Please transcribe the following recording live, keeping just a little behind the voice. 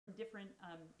different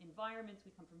environments.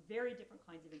 We come from very different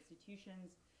kinds of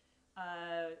institutions.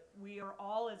 We are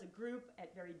all, as a group,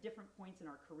 at very different points in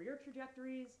our career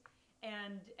trajectories,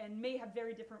 and may have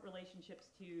very different relationships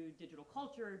to digital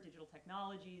culture, digital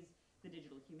technologies, the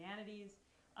digital humanities.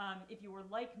 If you were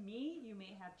like me, you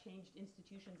may have changed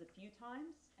institutions a few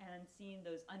times and seen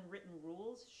those unwritten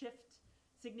rules shift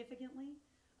significantly.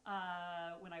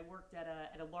 When I worked at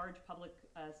a large public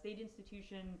state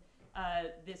institution,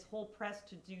 this whole press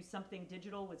to do something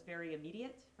digital was very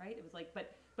immediate, right? It was like,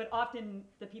 but often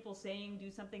the people saying do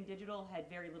something digital had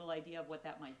very little idea of what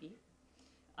that might be.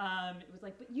 It was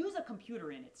like, but use a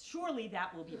computer in it. Surely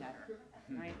that will be better,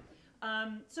 right?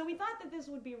 So we thought that this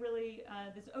would be really,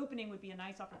 this opening would be a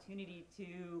nice opportunity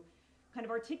to kind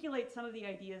of articulate some of the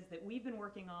ideas that we've been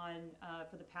working on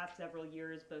for the past several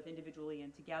years, both individually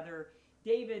and together.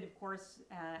 David, of course,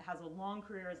 has a long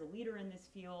career as a leader in this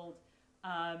field.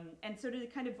 And so to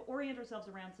kind of orient ourselves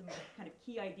around some kind of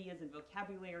key ideas in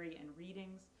vocabulary and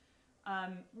readings.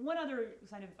 One other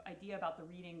kind of idea about the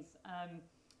readings,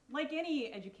 like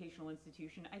any educational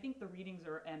institution, I think the readings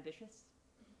are ambitious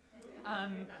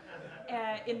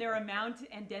in their amount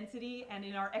and density, and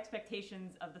in our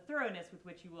expectations of the thoroughness with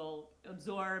which you will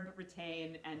absorb,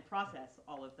 retain, and process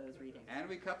all of those readings. And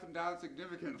we cut them down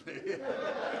significantly.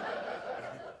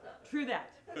 True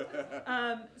that.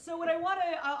 So what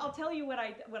I'll tell you what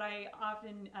I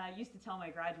often used to tell my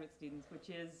graduate students, which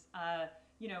is,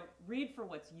 you know, read for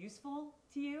what's useful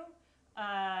to you.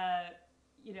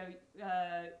 You know,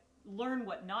 learn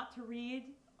what not to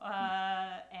read.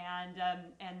 And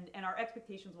our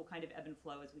expectations will kind of ebb and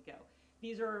flow as we go.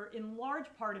 These are in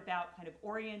large part about kind of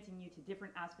orienting you to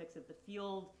different aspects of the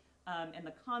field and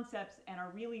the concepts, and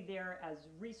are really there as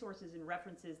resources and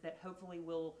references that hopefully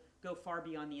will go far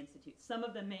beyond the Institute. Some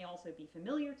of them may also be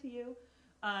familiar to you.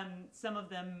 Some of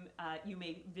them you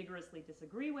may vigorously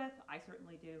disagree with. I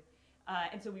certainly do.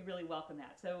 And so we really welcome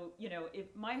that. So, you know,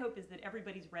 my hope is that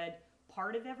everybody's read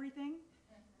part of everything,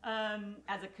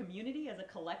 as a community, as a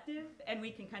collective, and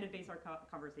we can kind of base our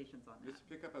conversations on that. Just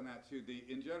to pick up on that too,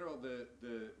 in general, the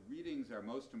readings are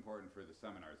most important for the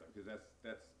seminars, because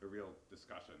that's a real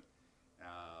discussion.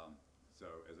 So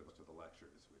as opposed to the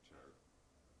lectures, which are,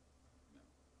 you know,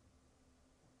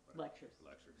 lectures.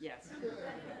 Lectures. Yes.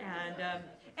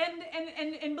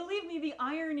 And believe me, the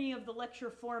irony of the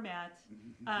lecture format,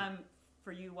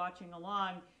 for you watching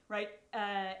along, right,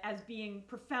 as being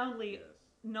profoundly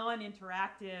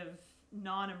non-interactive,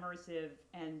 non-immersive,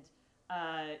 and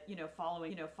you know,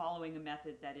 following a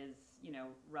method that is, you know,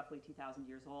 roughly 2,000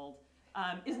 years old,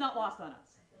 is not lost on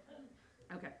us.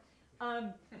 Okay.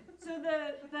 So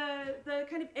the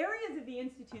kind of areas of the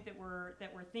Institute that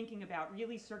we're thinking about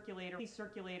really circulate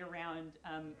around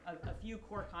a few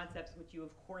core concepts, which you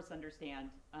of course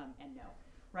understand and know.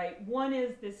 Right. One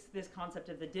is this concept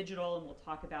of the digital, and we'll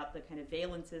talk about the kind of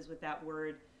valences with that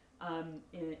word.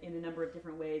 In a number of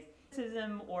different ways.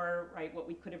 Or, right, what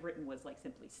we could have written was like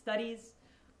simply studies.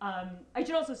 I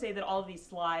should also say that all of these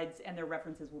slides and their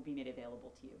references will be made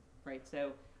available to you, right?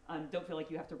 So don't feel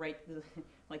like you have to write,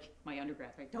 like my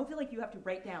undergrad, right? Don't feel like you have to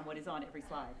write down what is on every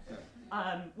slide.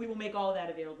 We will make all of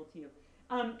that available to you.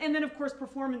 And then, of course,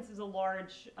 performance is a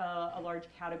large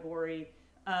category.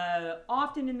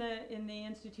 Often in the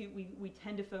Institute, we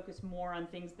tend to focus more on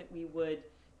things that we would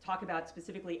talk about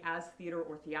specifically as theater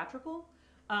or theatrical,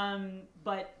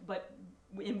 but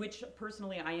in which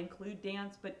personally I include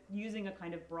dance, but using a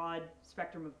kind of broad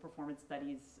spectrum of performance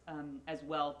studies as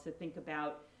well to think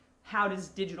about how does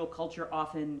digital culture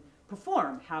often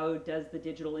perform? How does the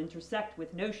digital intersect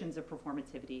with notions of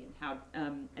performativity,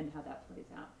 and how that plays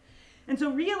out? And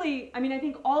so really, I mean, I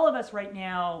think all of us right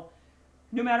now,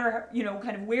 no matter, you know,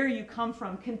 kind of where you come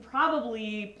from, can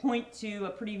probably point to a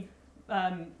pretty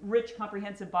rich,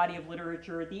 comprehensive body of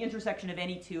literature at the intersection of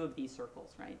any two of these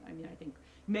circles, right? I mean, I think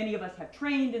many of us have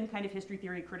trained in kind of history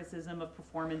theory criticism of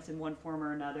performance in one form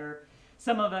or another.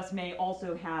 Some of us may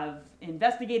also have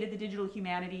investigated the digital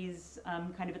humanities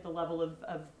kind of at the level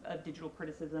of digital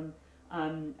criticism,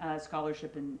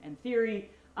 scholarship and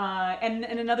theory. And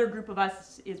another group of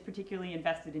us is particularly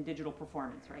invested in digital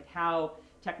performance, right? How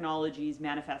technologies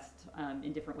manifest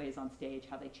in different ways on stage,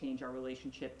 how they change our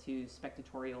relationship to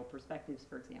spectatorial perspectives,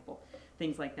 for example,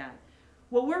 things like that.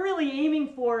 What we're really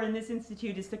aiming for in this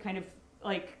institute is to kind of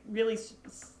like really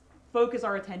focus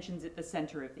our attentions at the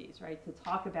center of these, right? To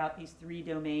talk about these three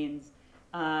domains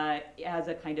as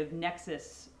a kind of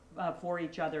nexus for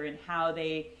each other, and how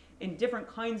they, in different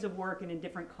kinds of work and in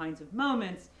different kinds of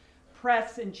moments,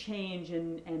 press and change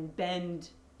and bend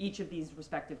each of these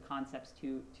respective concepts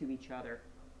to each other.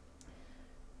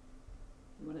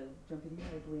 You want to jump in here?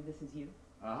 I believe this is you.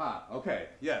 Aha, okay,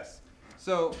 yes.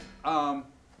 So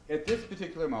at this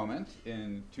particular moment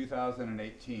in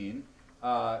 2018,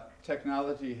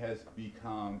 technology has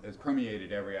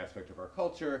permeated every aspect of our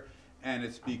culture, and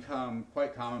it's become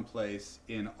quite commonplace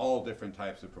in all different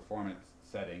types of performance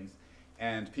settings.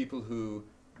 And people who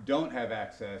don't have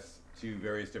access to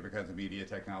various different kinds of media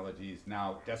technologies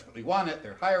now desperately want it.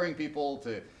 They're hiring people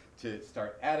to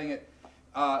start adding it.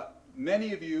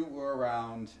 Many of you were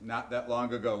around not that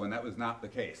long ago when that was not the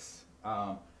case.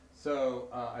 So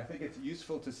I think it's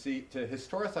useful to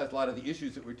historicize a lot of the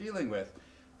issues that we're dealing with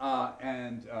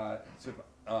and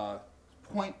to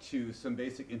point to some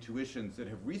basic intuitions that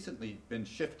have recently been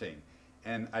shifting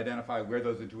and identify where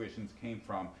those intuitions came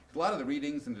from. A lot of the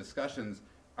readings and discussions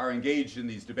are engaged in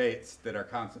these debates that are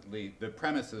constantly, the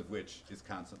premise of which is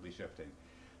constantly shifting.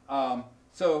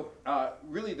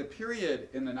 Really the period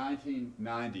in the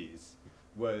 1990s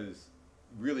was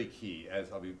really key,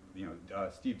 as I'll be,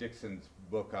 Steve Dixon's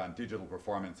book on digital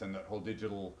performance and the whole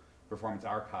digital performance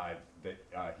archive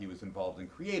that he was involved in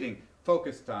creating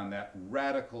focused on that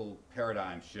radical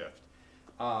paradigm shift.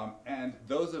 And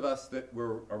those of us that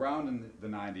were around in the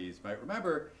 90s might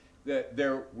remember that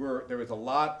there was a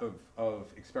lot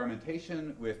of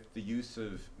experimentation with the use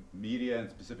of media, and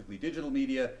specifically digital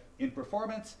media, in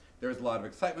performance. There was a lot of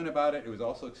excitement about it. It was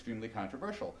also extremely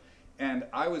controversial. And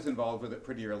I was involved with it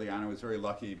pretty early on. I was very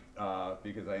lucky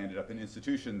because I ended up in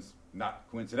institutions, not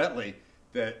coincidentally,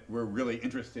 that were really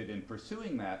interested in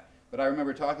pursuing that. But I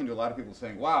remember talking to a lot of people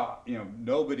saying, wow,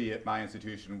 nobody at my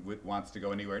institution wants to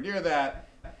go anywhere near that.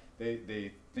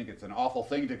 They think it's an awful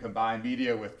thing to combine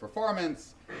media with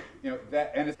performance, and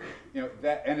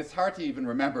it's hard to even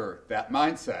remember that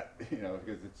mindset,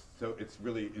 because it's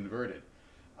really inverted.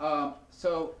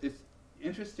 So it's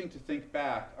interesting to think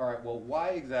back. All right, well, why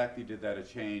exactly did that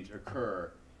change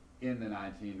occur in the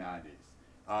 1990s?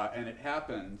 And it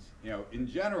happened, in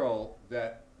general,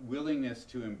 that willingness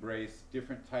to embrace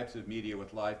different types of media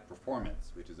with live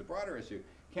performance, which is a broader issue,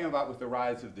 came about with the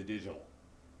rise of the digital.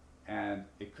 And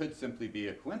it could simply be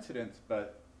a coincidence,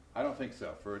 but I don't think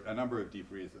so, for a number of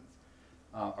deep reasons.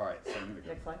 All right, so I'm going to go.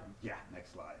 Next slide? Yeah,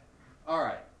 next slide. All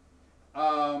right.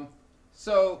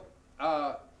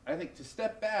 I think to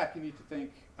step back, you need to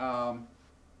think,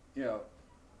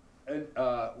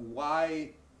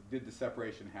 why did the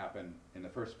separation happen in the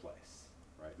first place,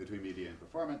 right, between media and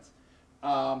performance?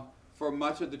 For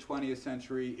much of the 20th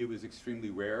century, it was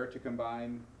extremely rare to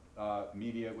combine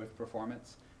media with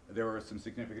performance. There were some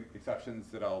significant exceptions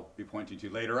that I'll be pointing to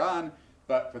later on,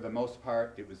 but for the most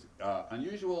part, it was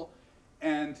unusual.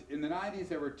 And in the 90s,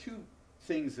 there were two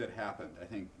things that happened, I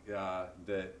think,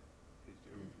 that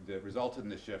resulted in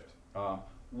this shift.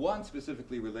 One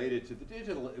specifically related to the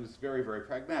digital, it was very, very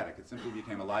pragmatic. It simply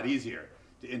became a lot easier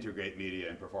to integrate media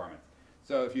and performance.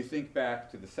 So if you think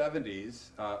back to the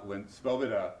 70s, when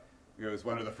Svoboda was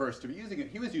one of the first to be using it,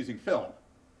 he was using film,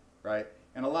 right?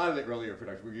 And a lot of the earlier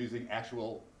productions were using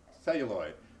actual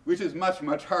celluloid, which is much,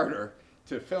 much harder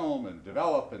to film and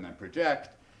develop and then project.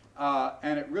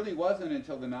 And it really wasn't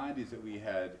until the 90s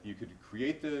that you could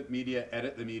create the media,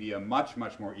 edit the media much,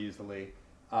 much more easily,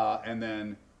 and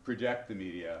then project the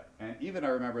media. And even I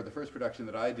remember the first production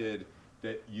that I did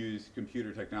that used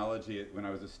computer technology when I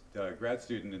was a grad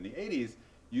student in the 80s,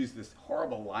 used this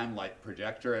horrible limelight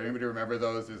projector. Anybody remember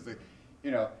those?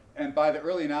 And by the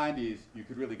early 90s, you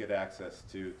could really get access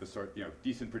to the sort,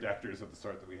 decent projectors of the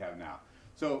sort that we have now.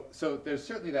 So there's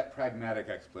certainly that pragmatic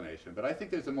explanation, but I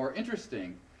think there's a more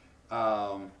interesting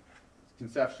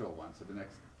conceptual one. So the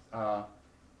next, all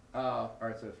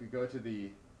right, so if we go to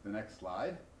the next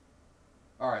slide.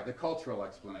 All right, the cultural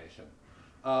explanation.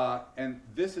 And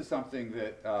this is something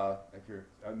that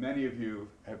many of you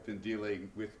have been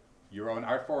dealing with your own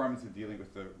art forms and dealing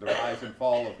with the rise and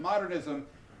fall of modernism.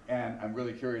 And I'm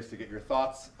really curious to get your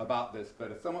thoughts about this,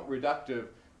 but it's somewhat reductive,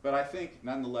 but I think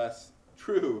nonetheless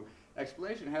true.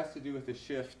 Explanation has to do with the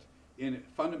shift in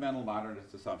fundamental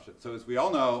modernist assumptions. So as we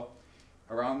all know,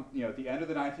 around at the end of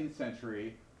the 19th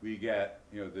century, we get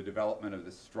the development of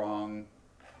this strong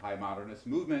high modernist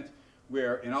movement,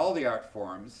 where in all the art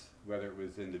forms, whether it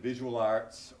was in the visual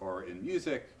arts or in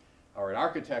music or in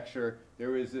architecture,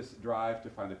 there was this drive to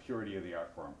find the purity of the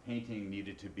art form. Painting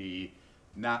needed to be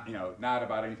not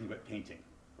about anything but painting,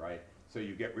 right? So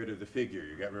you get rid of the figure,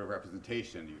 you get rid of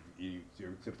representation, you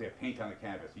simply have paint on the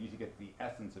canvas. You need to get the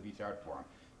essence of each art form.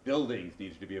 Buildings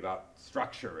needed to be about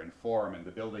structure and form and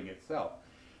the building itself.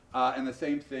 And the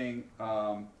same thing,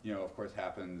 of course,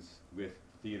 happens with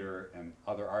theater and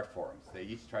other art forms. They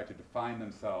each try to define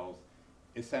themselves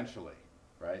essentially,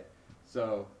 right?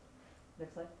 So,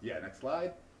 next slide. Yeah, next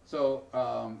slide. So,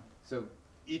 so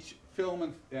each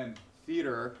film and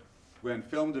theater, when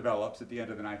film develops at the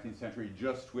end of the 19th century,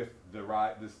 just with the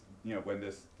when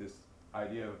this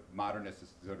idea of modernist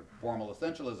sort of formal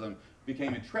essentialism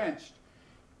became entrenched,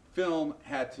 film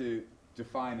had to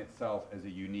define itself as a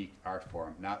unique art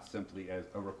form, not simply as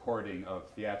a recording of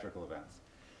theatrical events.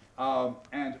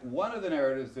 And one of the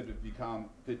narratives that have become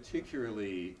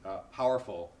particularly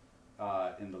powerful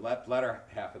in the latter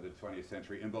half of the 20th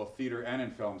century in both theater and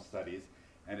in film studies,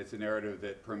 and it's a narrative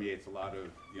that permeates a lot of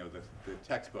the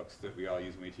textbooks that we all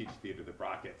use when we teach theater, the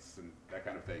Brockett's and that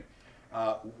kind of thing,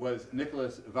 was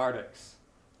Nicholas Vardek's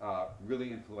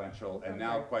really influential and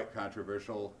now quite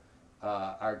controversial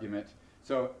argument.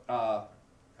 So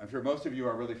I'm sure most of you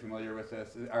are really familiar with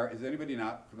this. Is anybody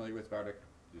not familiar with Vardek?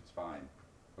 It's fine.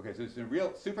 Okay, so it's in a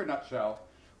real super nutshell.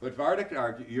 What Vardek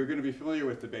argued, you're going to be familiar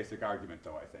with the basic argument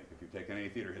though, I think, if you've taken any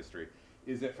theater history,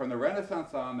 is that from the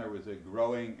Renaissance on there was a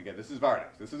growing, again, this is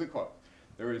Vardek, this is a quote,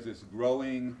 there was this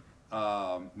growing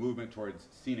movement towards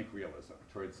scenic realism,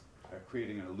 towards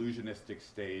creating an illusionistic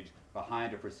stage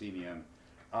behind a proscenium.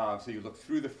 So you look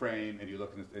through the frame and you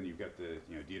look and you get the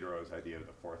Diderot's idea of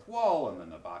the fourth wall and then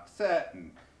the box set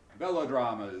and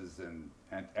melodramas and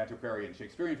antiquarian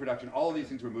Shakespearean production. All of these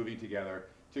things were moving together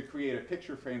to create a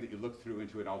picture frame that you look through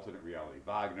into an alternate reality.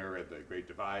 Wagner at the Great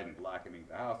Divide and blackening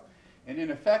the house. And in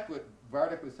effect, what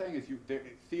Vardek was saying is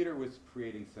theater was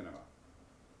creating cinema,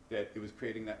 that it was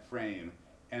creating that frame.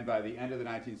 And by the end of the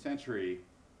 19th century,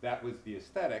 that was the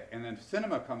aesthetic. And then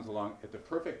cinema comes along at the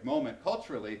perfect moment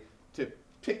culturally to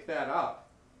pick that up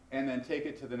and then take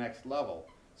it to the next level.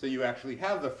 So you actually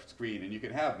have the screen and you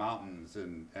can have mountains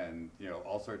and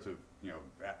all sorts of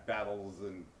battles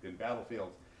and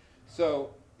battlefields.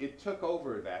 So it took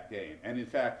over that game. And in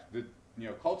fact, the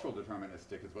cultural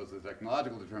deterministic as well as the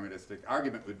technological deterministic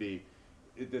argument would be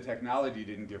the technology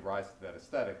didn't give rise to that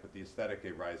aesthetic, but the aesthetic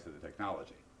gave rise to the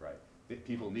technology, right?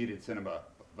 People needed cinema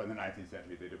by the 19th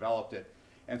century. They developed it.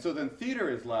 And so then theater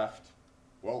is left,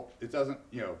 well, it doesn't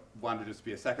want to just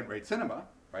be a second-rate cinema,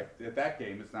 right? At that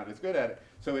game, it's not as good at it.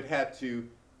 So it had to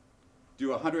do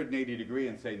 180 degree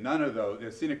and say none of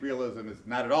those, scenic realism is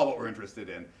not at all what we're interested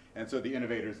in. And so the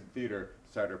innovators in theater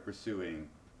started pursuing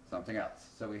something else.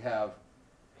 So we have,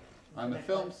 on the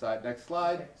film side, next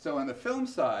slide. So on the film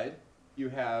side, you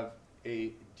have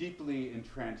a deeply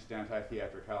entrenched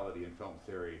anti-theatricality in film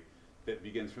theory that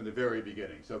begins from the very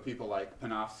beginning. So people like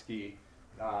Panofsky,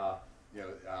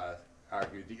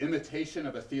 argued the imitation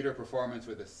of a theater performance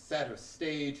with a set of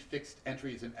stage, fixed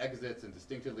entries and exits, and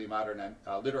distinctively modern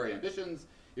literary ambitions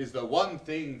is the one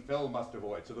thing film must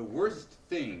avoid. So the worst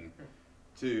thing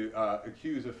to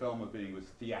accuse a film of being was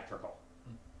theatrical,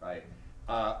 right?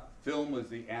 Film was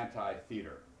the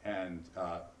anti-theater, and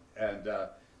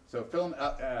so film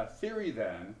theory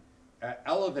then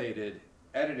elevated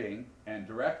editing and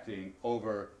directing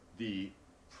over the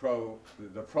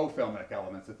pro-filmic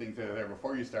elements, the things that are there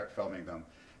before you start filming them,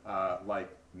 like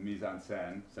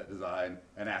mise-en-scène, set design,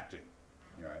 and acting.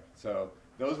 Right? So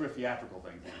those were theatrical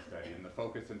things in the study, and the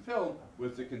focus in film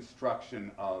was the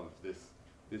construction of this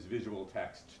visual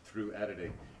text through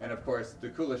editing. And of course, the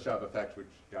Kuleshov effect, which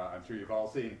I'm sure you've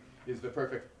all seen, is the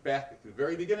perfect back at the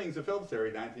very beginnings of film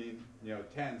theory,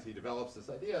 1910s. He develops this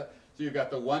idea. So you've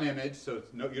got the one image, so it's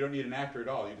you don't need an actor at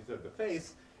all. You just have the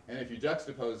face. And if you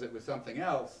juxtapose it with something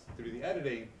else through the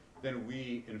editing, then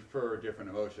we infer different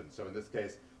emotions. So in this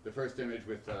case, the first image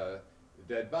with the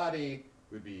dead body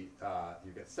would be,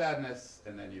 you get sadness,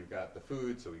 and then you've got the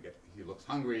food, so he looks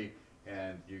hungry,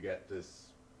 and you get this,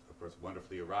 of course,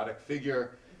 wonderfully erotic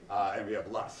figure, and we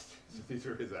have lust. So these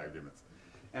are his arguments.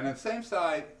 And on the same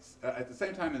side, at the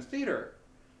same time as theater,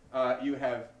 you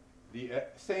have the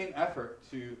same effort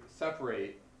to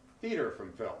separate theater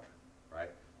from film,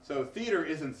 right? So theater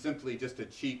isn't simply just a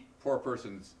cheap, poor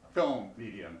person's film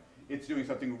medium. It's doing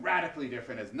something radically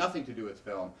different, has nothing to do with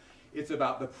film. It's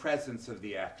about the presence of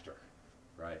the actor,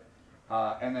 right?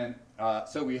 And then,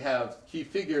 so we have key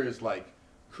figures like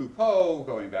Coupeau,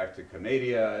 going back to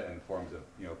commedia and forms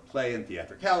of play and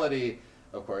theatricality.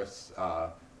 Of course,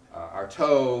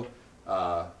 Artaud,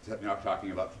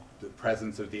 talking about the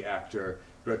presence of the actor.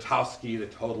 Grotowski, the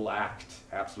total act,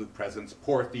 absolute presence.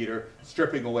 Poor theater,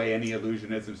 stripping away any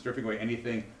illusionism, stripping away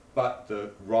anything but the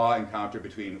raw encounter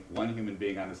between one human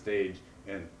being on the stage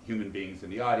and human beings in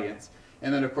the audience.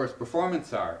 And then, of course,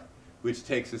 performance art, which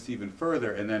takes us even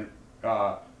further and then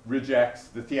rejects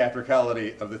the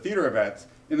theatricality of the theater events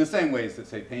in the same ways that,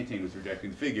 say, painting was rejecting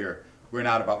the figure. We're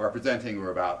not about representing, we're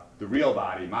about the real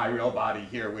body, my real body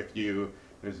here with you.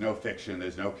 There's no fiction,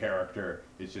 there's no character,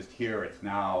 it's just here, it's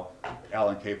now.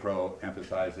 Alan Capro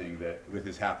emphasizing that with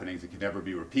his happenings it can never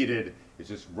be repeated. It's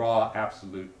just raw,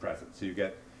 absolute presence. So you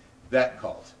get that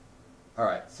cult. All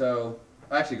right, so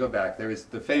actually go back. There is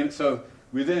the famous, so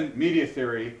within media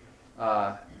theory,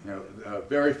 a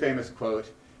very famous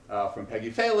quote from Peggy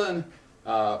Phelan,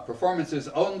 performance is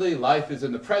only, life is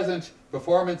in the present,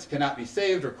 performance cannot be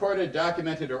saved, recorded,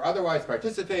 documented, or otherwise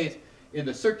participate in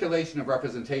the circulation of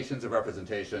representations of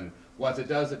representation. Once it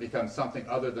does, it becomes something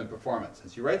other than performance.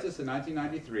 And she writes this in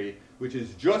 1993, which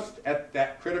is just at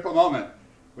that critical moment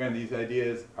when these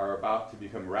ideas are about to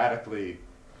become radically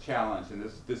challenged. And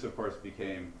this of course,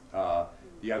 became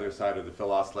the other side of the Phil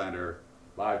Ostlander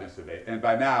liveness debate. And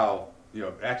by now,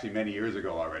 actually many years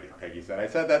ago already, Peggy said, I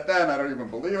said that then, I don't even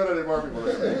believe it anymore, people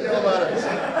are going to feel about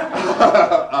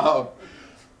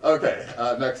it. Okay,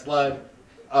 next slide.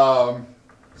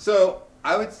 So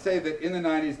I would say that in the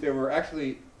 90s, there were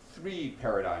actually 3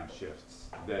 paradigm shifts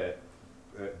that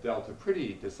dealt a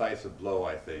pretty decisive blow,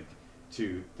 I think,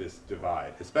 to this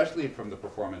divide, especially from the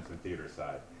performance and theater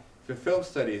side. For film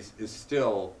studies is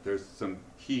still, there's some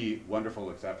key wonderful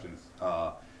exceptions,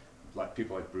 like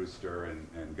people like Brewster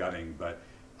and Gunning, but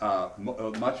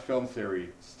much film theory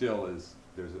still is,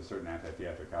 there's a certain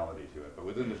anti-theatricality to it. But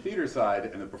within the theater side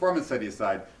and the performance studies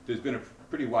side, there's been a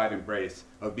pretty wide embrace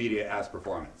of media as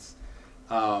performance.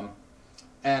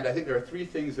 And I think there are 3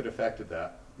 things that affected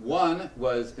that. One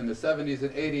was in the 70s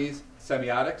and 80s,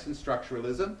 semiotics and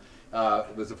structuralism.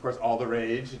 It was, of course, all the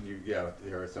rage. And here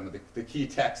are some of the key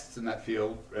texts in that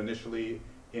field, initially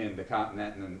in the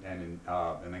continent and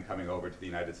then coming over to the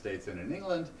United States and in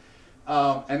England.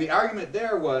 And the argument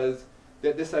there was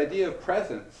that this idea of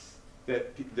presence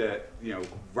that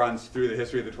runs through the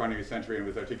history of the 20th century and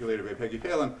was articulated by Peggy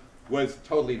Phelan was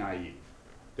totally naive.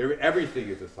 Everything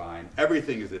is a sign,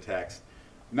 everything is a text,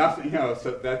 nothing,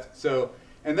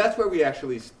 and that's where we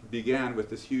actually began with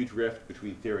this huge rift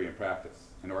between theory and practice.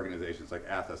 And organizations like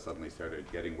ATHA suddenly started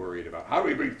getting worried about how do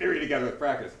we bring theory together with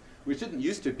practice, which didn't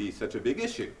used to be such a big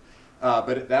issue.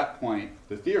 But at that point,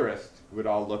 the theorists would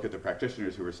all look at the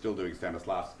practitioners who were still doing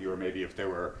Stanislavski, or maybe if there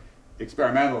were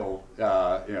experimental,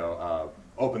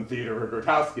 open theater or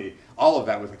Grotowski, all of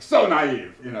that was like so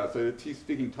naive, so he's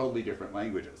speaking totally different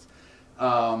languages.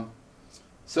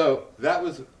 So that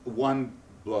was one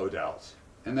blow dealt.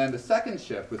 And then the second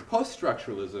shift with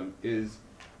post-structuralism is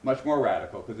much more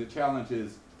radical because it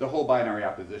challenges the whole binary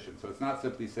opposition. So it's not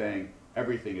simply saying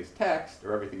everything is text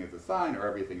or everything is a sign or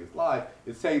everything is live.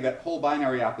 It's saying that whole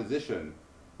binary opposition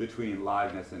between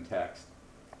liveness and text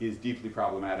is deeply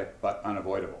problematic but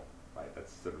unavoidable. Right?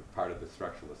 That's sort of part of the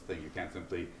structuralist thing. You can't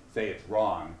simply say it's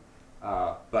wrong,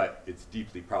 but it's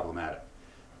deeply problematic.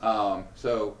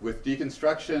 So with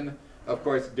deconstruction, of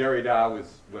course, Derrida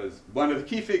was one of the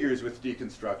key figures with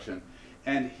deconstruction,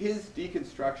 and his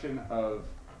deconstruction of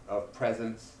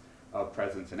presence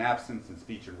and absence in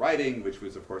speech and writing, which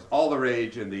was, of course, all the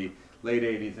rage in the late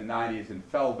 80s and 90s and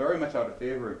fell very much out of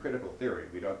favor in critical theory.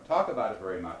 We don't talk about it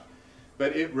very much,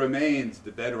 but it remains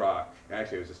the bedrock.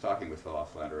 Actually, I was just talking with Phil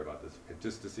Ostlander about this,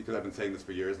 just to see, because I've been saying this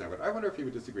for years, and I went, I wonder if he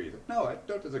would disagree. He said, no, I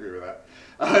don't disagree with that.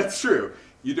 It's true.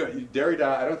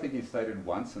 Derrida, I don't think he's cited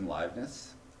once in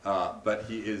liveness, but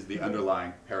he is the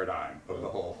underlying paradigm of the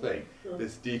whole thing,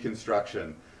 this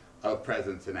deconstruction of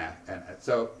presence and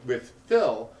so with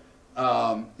Phil,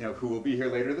 who will be here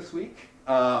later this week,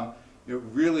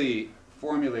 really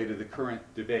formulated the current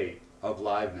debate of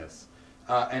liveness.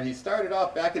 And he started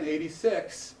off back in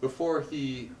 '86, before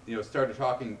he started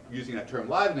using that term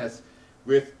liveness,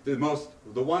 with the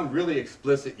one really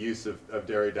explicit use of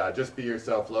Derrida, just be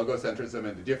yourself, logocentrism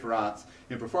and the difference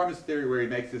in performance theory, where he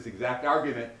makes this exact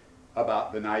argument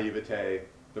about the naivete,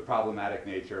 the problematic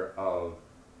nature of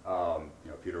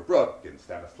Peter Brook and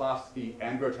Stanislavski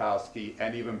and Grotowski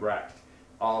and even Brecht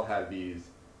all have these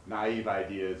naive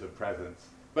ideas of presence.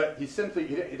 But he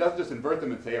doesn't just invert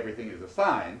them and say everything is a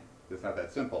sign. It's not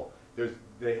that simple.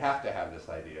 They have to have this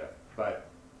idea, but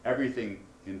everything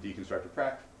in deconstructive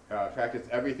practice,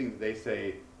 everything that they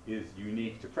say is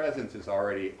unique to presence is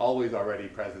always already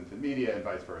present in media and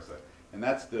vice versa. And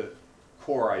that's the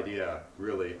core idea,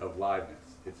 really, of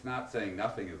liveness. It's not saying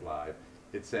nothing is live.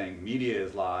 It's saying media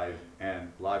is live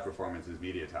and live performance is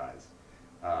mediatized,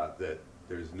 that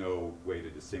there's no way to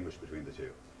distinguish between the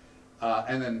two.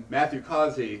 And then Matthew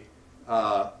Causey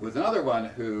was another one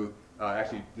who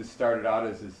actually this started out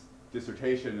as his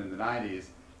dissertation in the 90s,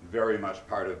 very much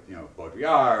part of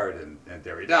Baudrillard and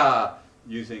Derrida,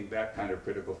 using that kind of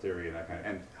critical theory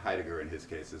and Heidegger in his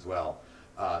case as well,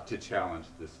 to challenge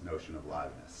this notion of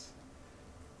liveness.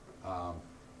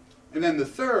 And then the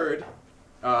third,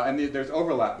 and there's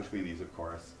overlap between these, of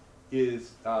course,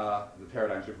 is the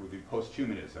paradigm shift would be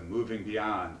post-humanism, moving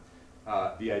beyond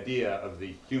the idea of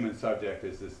the human subject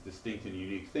as this distinct and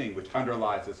unique thing, which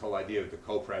underlies this whole idea of the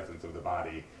co-presence of the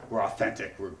body. We're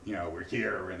authentic. We're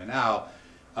here. We're in the now.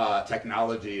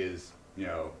 Technology is, we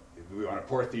want a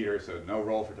poor theater, so no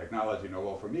role for technology, no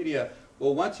role for media.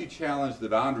 Well, once you challenge the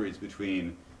boundaries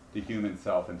between the human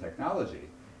self and technology,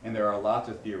 and there are lots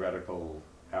of theoretical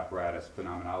apparatus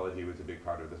phenomenology was a big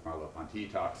part of this. Merleau-Ponty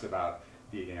talks about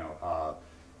the,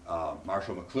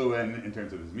 Marshall McLuhan, in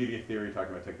terms of his media theory,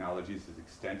 talking about technologies as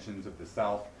extensions of the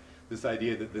self. This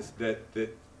idea that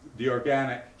that the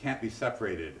organic can't be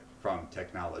separated from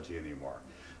technology anymore.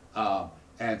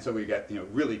 And so we get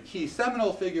really key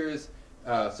seminal figures.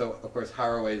 So of course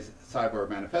Haraway's Cyborg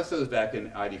Manifestos back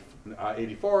in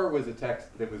 '84 was a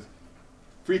text that was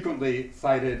frequently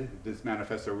cited. This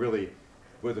manifesto really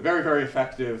was very, very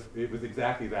effective. It was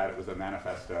exactly that. It was a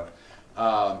manifesto.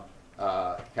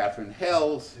 Catherine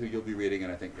Hales, who you'll be reading,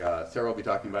 and I think Sarah will be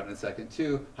talking about in a second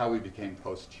too, How We Became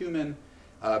Post-Human,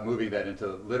 moving that into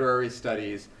literary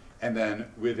studies. And then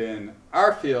within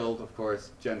our field, of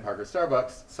course, Jen Parker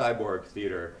Starbuck's Cyborg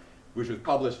Theater, which was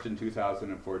published in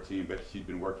 2014, but she'd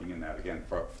been working in that again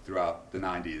throughout the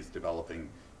 90s, developing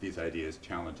these ideas,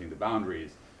 challenging the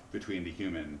boundaries between the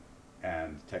human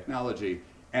and technology,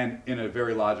 and in a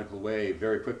very logical way,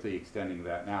 very quickly extending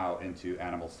that now into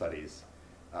animal studies,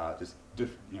 just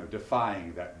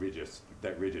defying that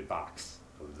rigid box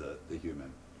of the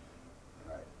human.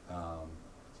 All right.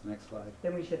 Next slide.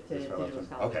 Then we shift to digital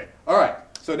scholarship. Okay. All right.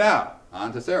 So now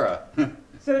on to Sarah.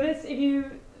 So this, if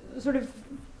you sort of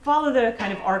follow the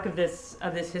kind of arc of this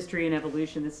history and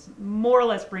evolution, this more or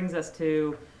less brings us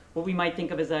to what we might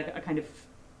think of as a kind of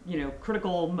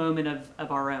critical moment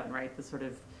of our own, right? The sort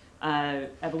of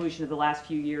evolution of the last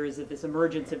few years of this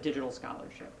emergence of digital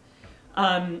scholarship.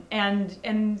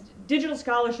 And digital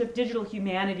scholarship, digital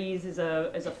humanities is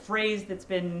a phrase that's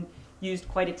been used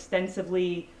quite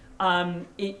extensively.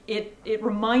 It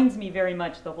reminds me very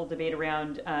much, the whole debate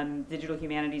around digital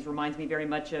humanities reminds me very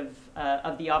much of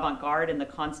the avant-garde and the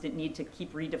constant need to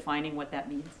keep redefining what that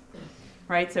means,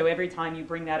 right? So every time you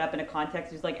bring that up in a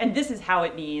context, it's like, and this is how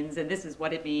it means, and this is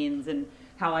what it means, and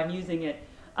how I'm using it.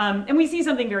 And we see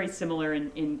something very similar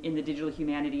in the digital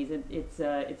humanities. It's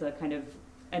a kind of,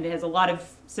 and it has a lot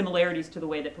of similarities to the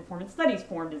way that performance studies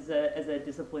formed as a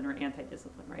discipline or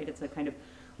anti-discipline, right? It's a kind of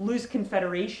loose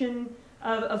confederation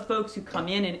of folks who come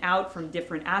in and out from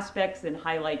different aspects and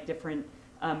highlight different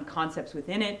concepts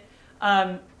within it.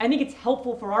 I think it's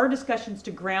helpful for our discussions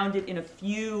to ground it in a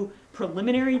few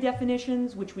preliminary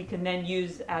definitions, which we can then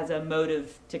use as a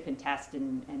motive to contest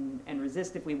and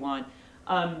resist if we want.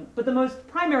 But the most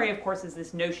primary, of course, is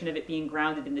this notion of it being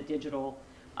grounded in the digital,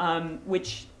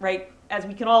 which, right, as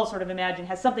we can all sort of imagine,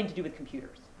 has something to do with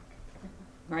computers,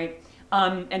 right?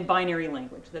 And binary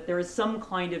language, that there is some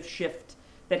kind of shift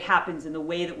that happens in the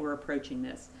way that we're approaching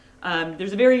this.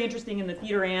 There's a very interesting, in the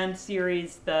Theater and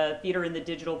series, the Theater in the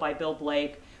Digital by Bill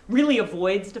Blake, really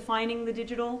avoids defining the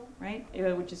digital, right?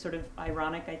 Which is sort of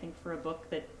ironic, I think, for a book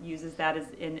that uses that as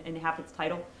in half its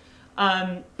title.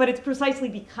 But it's precisely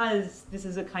because this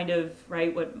is a kind of,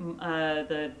 right, what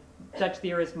the Dutch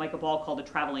theorist Michael Ball called a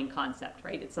traveling concept,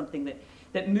 right? It's something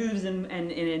that moves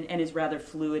and is rather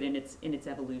fluid in its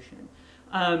evolution.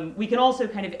 We can also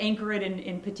kind of anchor it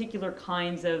in particular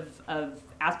kinds of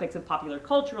aspects of popular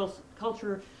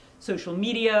culture, social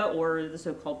media, or the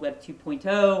so-called Web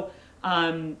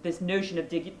 2.0, this notion of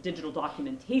digital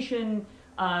documentation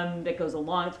that goes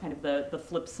along. It's kind of the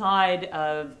flip side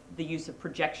of the use of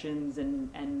projections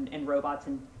and robots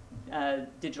and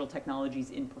digital technologies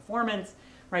in performance,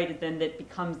 right? And then that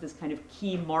becomes this kind of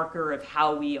key marker of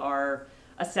how we are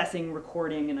assessing,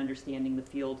 recording, and understanding the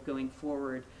field going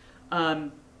forward.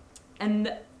 And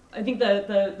I think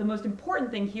the most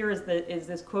important thing here is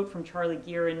this quote from Charlie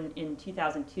Geer in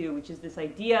 2002, which is this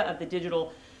idea of the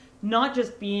digital not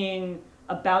just being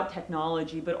about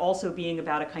technology, but also being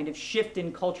about a kind of shift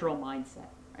in cultural mindset,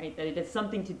 right? That it has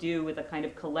something to do with a kind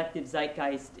of collective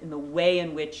zeitgeist in the way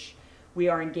in which we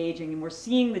are engaging. And we're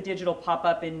seeing the digital pop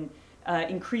up in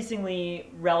increasingly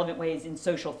relevant ways in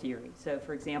social theory. So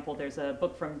for example, there's a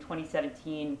book from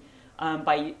 2017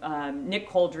 by Nick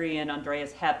Coldry and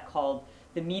Andreas Hepp called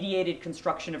The Mediated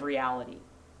Construction of Reality.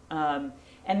 And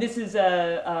this is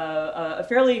a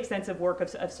fairly extensive work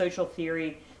of social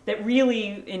theory that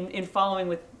really, in following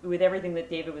with everything that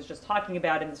David was just talking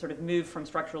about, and the sort of move from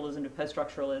structuralism to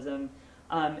post-structuralism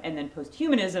and then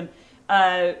post-humanism,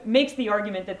 makes the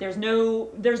argument that there's no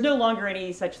longer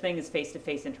any such thing as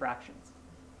face-to-face interactions.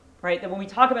 Right? That when we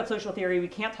talk about social theory, we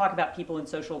can't talk about people in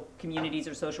social communities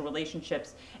or social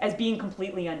relationships as being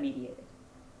completely unmediated.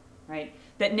 Right?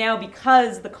 That now,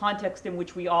 because the context in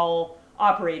which we all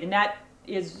operate, and that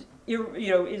is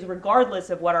is regardless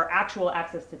of what our actual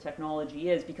access to technology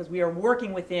is, because we are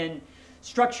working within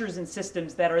structures and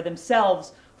systems that are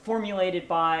themselves formulated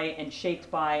by and shaped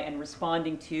by and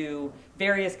responding to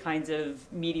various kinds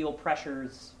of medial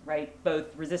pressures, right,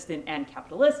 both resistant and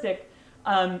capitalistic.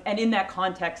 And in that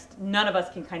context, none of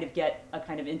us can kind of get a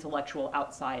kind of intellectual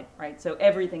outside, right? So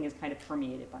everything is kind of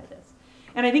permeated by this.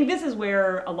 And I think this is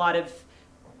where a lot of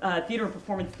theater and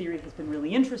performance theory has been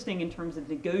really interesting in terms of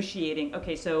negotiating,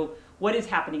 okay, so what is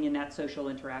happening in that social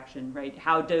interaction, right?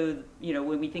 How do,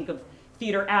 when we think of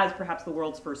theater as perhaps the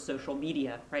world's first social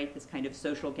media, right? This kind of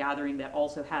social gathering that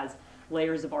also has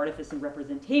layers of artifice and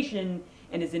representation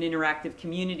and is an interactive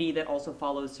community that also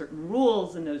follows certain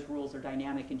rules, and those rules are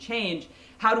dynamic and change.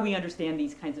 How do we understand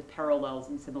these kinds of parallels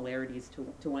and similarities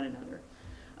to one another?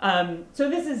 So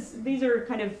these are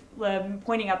kind of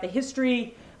pointing out the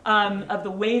history of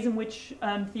the ways in which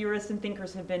theorists and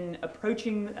thinkers have been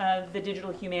approaching the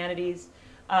digital humanities.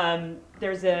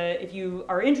 If you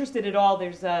are interested at all,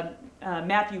 there's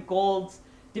Matthew Gould's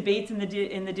Debates in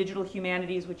the Digital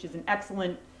Humanities, which is an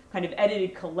excellent kind of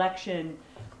edited collection.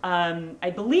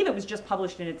 I believe it was just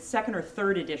published in its second or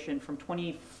third edition from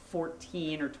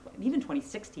 2014 or even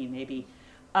 2016 maybe.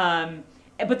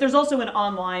 But there's also an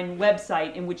online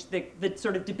website in which the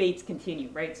sort of debates continue,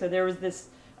 right? So there was this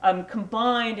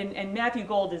combined, and Matthew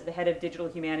Gould is the head of digital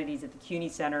humanities at the CUNY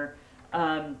Center,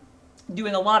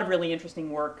 doing a lot of really interesting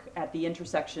work at the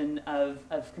intersection of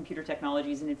computer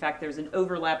technologies. And in fact, there's an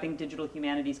overlapping digital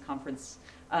humanities conference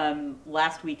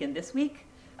last week and this week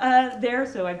there.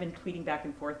 So I've been tweeting back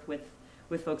and forth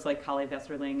with folks like Kalle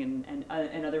Westerling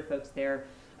and other folks there.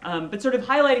 But sort of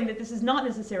highlighting that this is not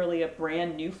necessarily a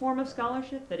brand new form of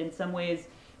scholarship, that in some ways,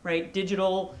 right,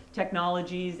 digital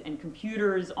technologies and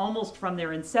computers, almost from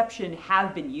their inception,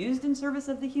 have been used in service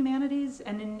of the humanities,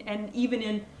 and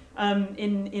even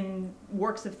in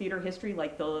works of theater history,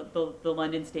 like the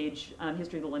London Stage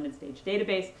History of the London Stage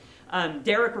Database.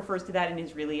 Derek refers to that in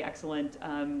his really excellent,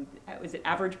 was it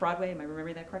Average Broadway? Am I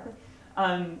remembering that correctly?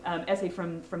 Essay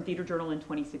from Theater Journal in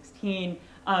 2016,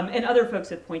 and other folks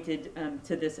have pointed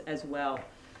to this as well.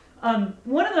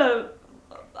 One of the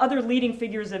other leading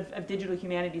figures of digital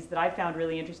humanities that I found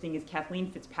really interesting is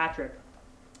Kathleen Fitzpatrick,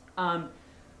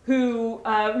 who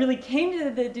really came to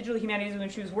the digital humanities when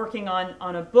she was working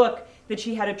on a book that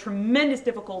she had a tremendous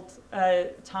difficult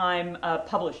time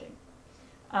publishing.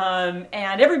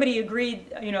 And everybody agreed,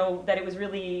 that it was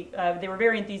really, they were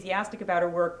very enthusiastic about her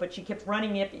work, but she kept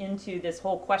running it into this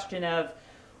whole question of,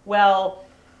 well,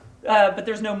 but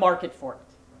there's no market for it.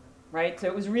 Right? So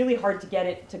it was really hard to get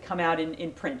it to come out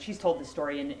in print. She's told this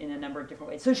story in a number of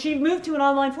different ways. So she moved to an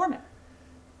online format.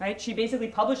 Right? She basically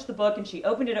published the book and she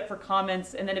opened it up for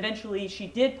comments, and then eventually she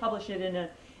did publish it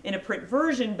in a print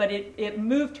version, but it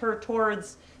moved her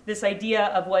towards this idea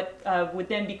of what would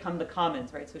then become the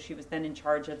Commons. Right? So she was then in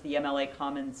charge of the MLA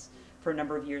Commons for a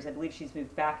number of years. I believe she's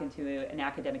moved back into an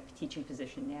academic teaching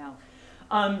position now.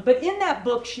 But in that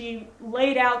book, she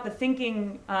laid out the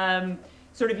thinking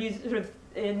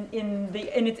in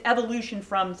its evolution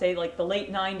from, say, like the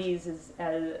late 90s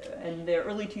and the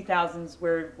early 2000s,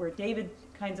 where David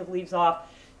kinds of leaves off,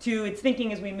 to its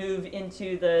thinking as we move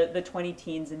into the 20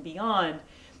 teens and beyond.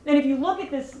 And if you look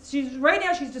at this, right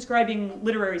now she's describing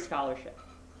literary scholarship.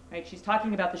 Right? She's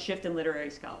talking about the shift in literary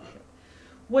scholarship.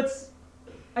 What's,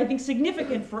 I think,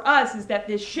 significant for us is that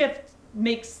this shift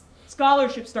makes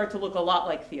scholarship start to look a lot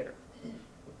like theater.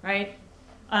 Right?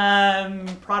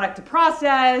 Product to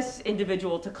process,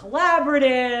 individual to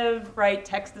collaborative, right?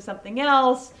 Text to something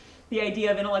else, the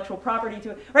idea of intellectual property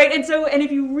to it, right? And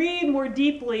if you read more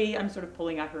deeply, I'm sort of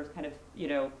pulling out her kind of,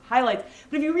 highlights,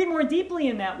 but if you read more deeply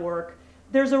in that work,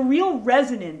 there's a real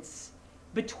resonance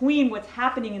between what's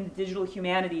happening in the digital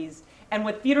humanities and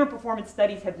what theater and performance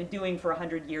studies have been doing for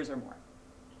 100 years or more,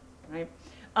 right?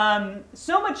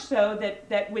 So much so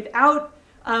that without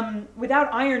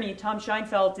irony, Tom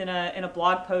Scheinfeld in a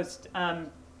blog post, I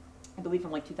believe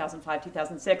from like 2005,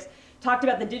 2006, talked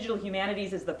about the digital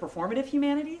humanities as the performative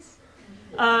humanities,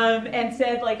 and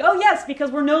said like, oh yes,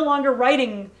 because we're no longer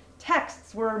writing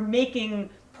texts, we're making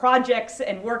projects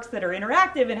and works that are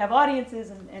interactive and have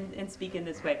audiences and speak in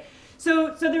this way.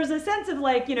 So there's a sense of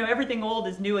like, everything old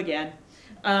is new again,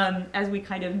 as we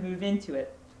kind of move into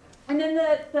it. And then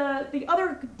the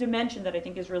other dimension that I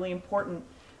think is really important,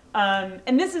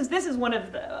 and this is one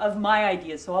of my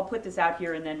ideas, so I'll put this out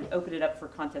here and then open it up for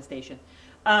contestation,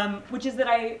 which is that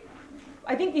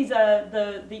I think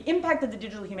the impact of the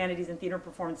digital humanities and theater and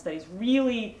performance studies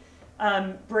really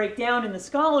break down in the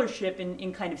scholarship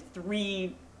in kind of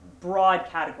three broad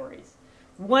categories.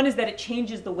 One is that it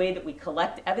changes the way that we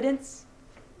collect evidence,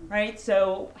 right?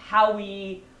 So how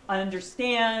we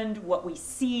understand what we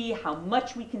see, how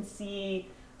much we can see.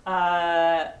 You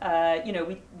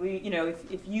know,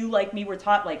 if you like me were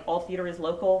taught like all theater is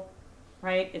local,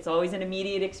 right? It's always an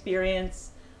immediate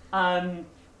experience.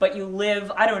 But you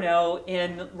live, I don't know,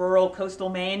 in rural coastal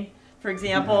Maine, for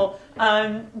example,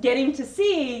 getting to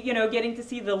see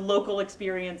the local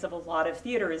experience of a lot of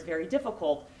theater is very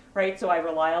difficult, right? So I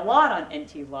rely a lot on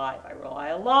NT Live. I rely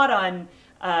a lot on,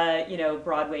 you know,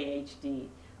 Broadway HD.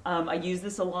 I use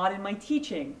this a lot in my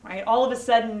teaching, right? All of a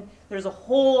sudden, there's a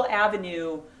whole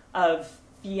avenue of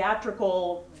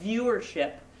theatrical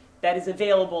viewership that is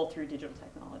available through digital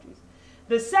technologies.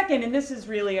 The second, and this is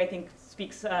really, I think,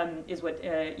 is what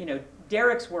you know,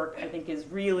 Derek's work, I think, is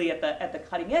really at the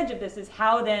cutting edge of this, is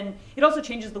how then it also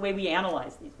changes the way we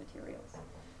analyze these materials,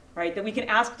 right? That we can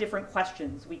ask different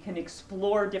questions, we can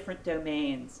explore different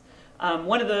domains.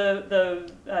 One of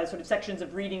the sort of sections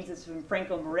of readings is from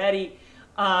Franco Moretti,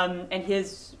 and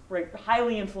his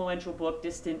highly influential book,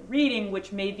 Distant Reading,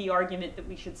 which made the argument that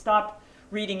we should stop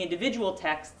reading individual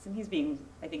texts, and he's being,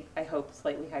 I hope,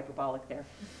 slightly hyperbolic there.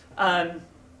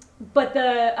 But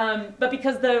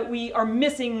because we are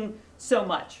missing so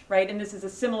much, right? And this is a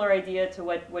similar idea to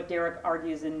what Derek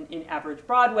argues in Average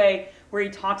Broadway, where he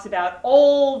talks about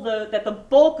that the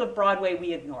bulk of Broadway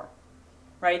we ignore,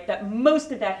 right? That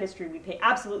most of that history we pay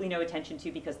absolutely no attention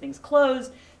to because things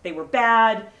closed, they were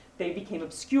bad, they became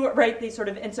obscure, right? They sort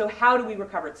of, and so how do we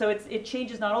recover it? So it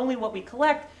changes not only what we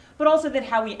collect, but also then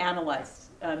how we analyze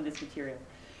this material.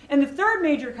 And the third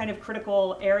major kind of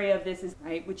critical area of this is,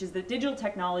 right, which is that digital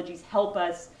technologies help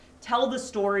us tell the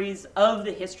stories of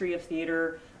the history of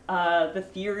theater, the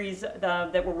theories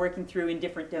that we're working through in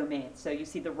different domains. So you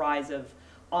see the rise of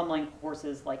online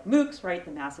courses like MOOCs, right,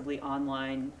 the massively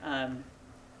online,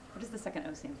 what does the second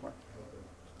O stand for?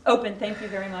 Open, thank you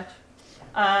very much.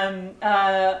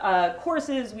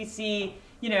 Courses, we see,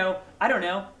 you know, I don't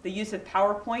know, the use of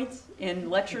PowerPoint in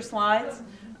lecture slides.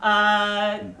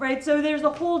 Right, so there's a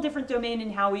whole different domain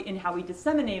in how we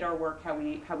disseminate our work, how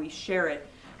we share it.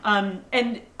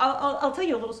 And I'll tell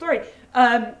you a little story.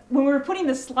 When we were putting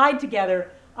this slide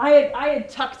together, I had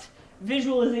tucked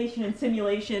visualization and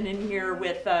simulation in here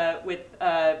with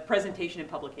presentation and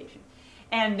publication.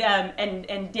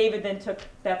 And David then took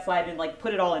that slide and like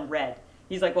put it all in red.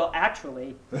 He's like, well,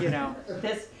 actually, you know,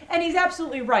 this, and he's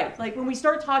absolutely right. Like when we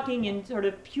start talking in sort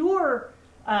of pure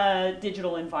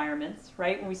digital environments,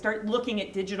 right? When we start looking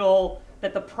at digital,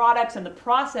 that the products and the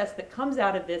process that comes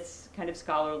out of this kind of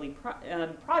scholarly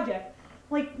project,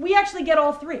 like we actually get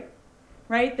all three,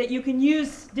 right? That you can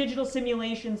use digital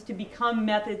simulations to become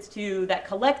methods that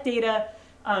collect data,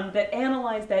 that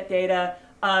analyze that data,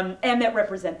 and that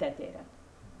represent that data,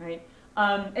 right?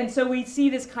 And so we see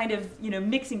this kind of, you know,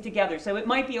 mixing together. So it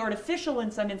might be artificial in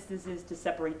some instances to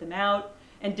separate them out,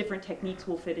 and different techniques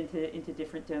will fit into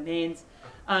different domains.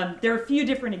 There are a few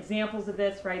different examples of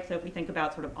this, right? So if we think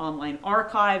about sort of online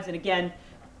archives, and again,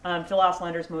 Phil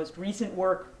Auslander's most recent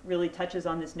work really touches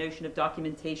on this notion of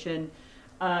documentation,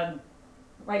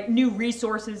 right? New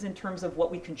resources in terms of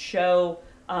what we can show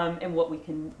and what we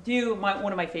can do.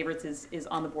 One of my favorites is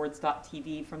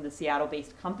ontheboards.tv from the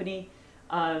Seattle-based company.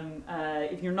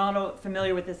 If you're not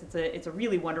familiar with this, it's a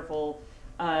really wonderful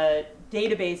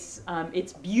database.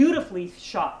 It's beautifully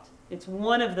shot. It's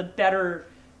one of the better,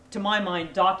 to my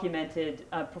mind, documented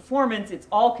performance. It's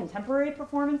all contemporary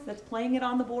performance that's playing it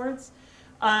on the boards.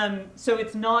 So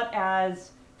it's not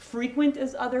as frequent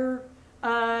as other,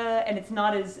 and it's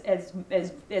not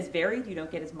as varied. You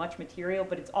don't get as much material,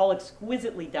 but it's all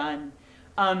exquisitely done.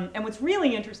 And what's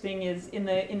really interesting is in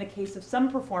the case of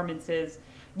some performances,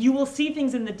 you will see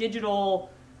things in the digital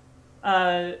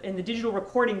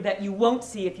recording that you won't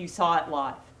see if you saw it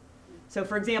live. So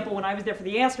for example, when I was there for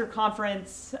the Astor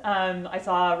conference, I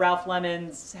saw Ralph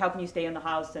Lemon's "How Can You Stay in the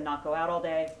House and Not Go Out All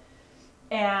Day?"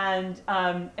 And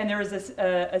there was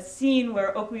a scene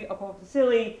where Okwe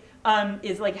Okofasili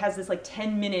has this like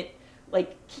 10-minute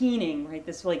like keening, right?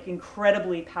 This like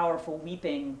incredibly powerful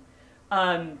weeping.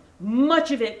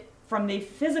 Much of it from the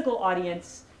physical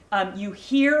audience, you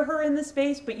hear her in the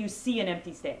space, but you see an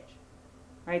empty stage.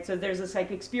 Right? So there's this like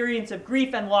experience of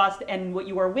grief and loss, and what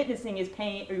you are witnessing is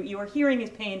pain, or you are hearing is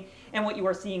pain, and what you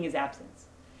are seeing is absence.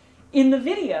 In the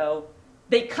video,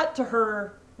 they cut to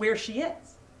her where she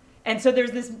is. And so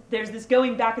there's this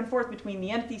going back and forth between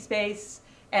the empty space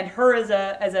and her as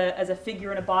a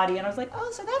figure in a body. And I was like,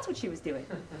 oh, so that's what she was doing,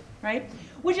 right?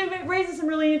 Which raises some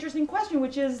really interesting question,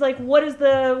 which is like, what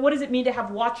does it mean to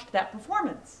have watched that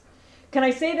performance? Can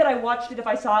I say that I watched it if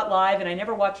I saw it live and I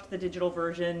never watched the digital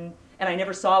version and I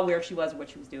never saw where she was or what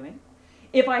she was doing?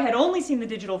 If I had only seen the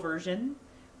digital version,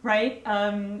 right?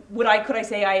 Could I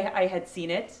say I had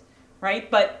seen it, right?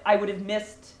 But I would have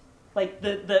missed like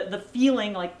the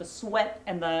feeling, like the sweat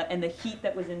and the heat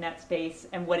that was in that space,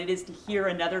 and what it is to hear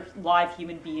another live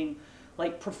human being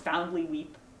like profoundly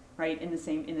weep, right, in the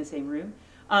same room.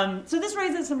 So this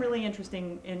raises some really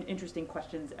interesting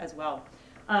questions as well.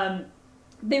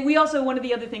 We also, one of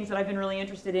the other things that I've been really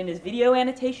interested in is video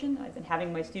annotation. I've been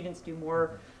having my students do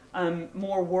more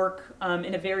work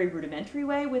in a very rudimentary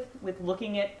way with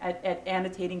looking at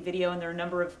annotating video, and there are a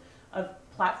number of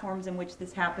platforms in which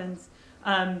this happens.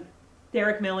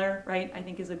 Derek Miller, right, I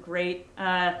think is a great,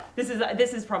 this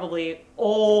is probably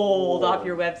old off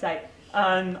your website.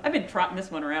 I've been trotting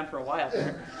this one around for a while,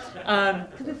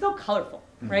 because it's so colorful,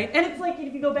 right? And it's like,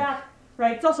 if you go back,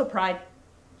 right, it's also Pride,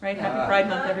 right? Happy Pride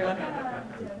Month,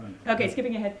 everyone. Okay,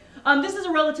 skipping ahead. This is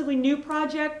a relatively new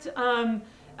project.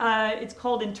 It's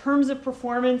called In Terms of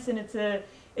Performance, and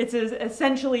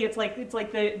essentially it's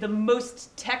like the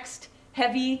most text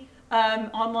heavy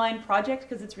online project,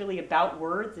 because it's really about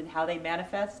words and how they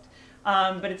manifest.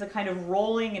 But it's a kind of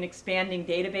rolling and expanding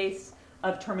database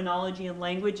of terminology and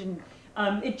language. And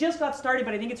it just got started,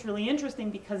 but I think it's really interesting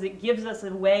because it gives us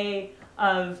a way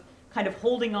of kind of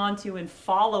holding on to and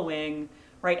following,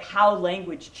 right, how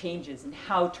language changes and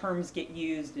how terms get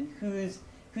used and who's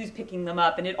picking them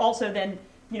up. And it also then,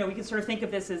 we can sort of think of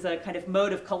this as a kind of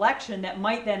mode of collection that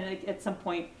might then at some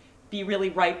point be really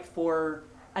ripe for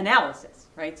analysis,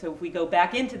 right? So if we go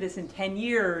back into this in 10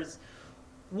 years,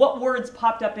 what words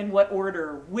popped up in what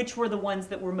order? Which were the ones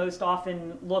that were most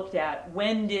often looked at?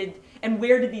 And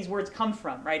where did these words come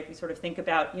from, right? If we sort of think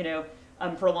about,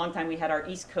 for a long time we had our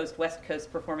East Coast, West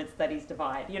Coast performance studies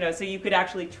divide, so you could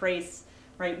actually trace,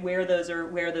 right, where those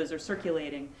are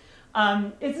circulating.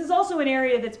 This is also an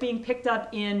area that's being picked up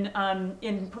in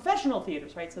professional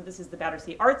theaters, right? So this is the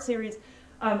Battersea Art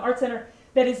Center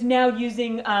that is now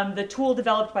using the tool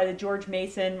developed by the George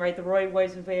Mason, right, the Roy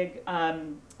Weisenweg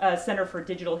Center for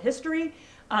Digital History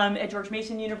at George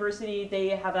Mason University. They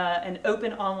have an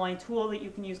open online tool that you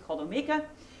can use called Omeka.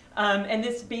 And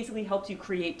this basically helps you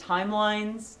create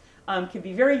timelines, can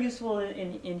be very useful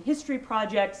in history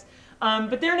projects.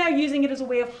 But they're now using it as a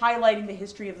way of highlighting the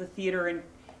history of the theater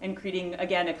and creating,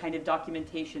 again, a kind of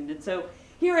documentation. And so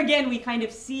here again, we kind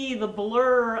of see the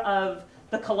blur of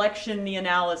the collection, the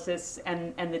analysis,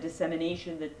 and the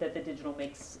dissemination that the digital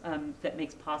makes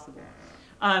possible.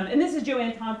 And this is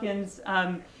Joanne Tompkins'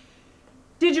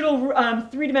 digital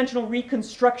three-dimensional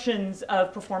reconstructions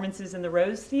of performances in the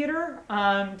Rose Theater,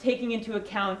 taking into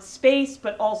account space,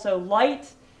 but also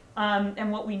light,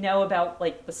 and what we know about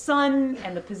like the sun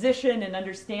and the position, and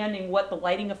understanding what the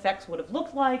lighting effects would have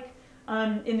looked like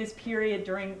in this period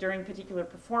during particular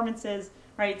performances.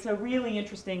 Right, so really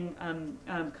interesting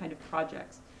kind of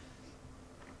projects.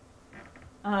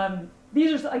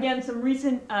 These are, again, some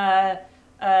recent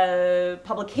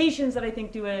publications that I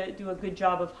think do a good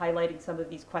job of highlighting some of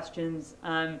these questions.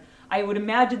 I would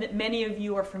imagine that many of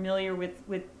you are familiar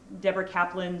with Deborah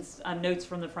Kaplan's Notes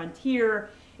from the Frontier.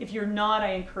 If you're not,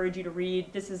 I encourage you to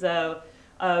read. This is a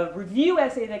review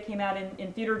essay that came out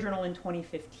in Theater Journal in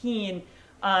 2015.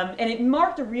 And it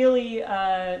marked a really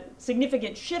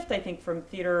significant shift, I think, from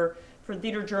Theater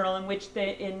Journal, in which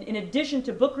in addition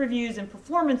to book reviews and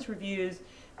performance reviews,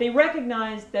 they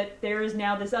recognized that there is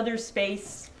now this other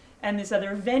space and this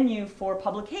other venue for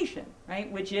publication,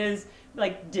 right? Which is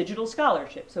like digital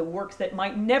scholarship, so works that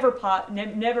might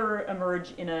never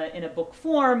emerge in a book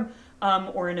form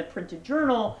or in a printed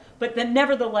journal, but that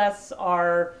nevertheless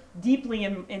are deeply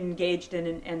engaged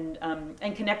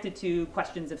and connected to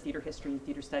questions of theater history,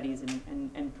 theater studies,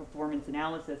 and performance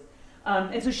analysis.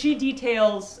 And so she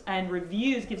details and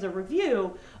gives a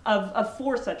review of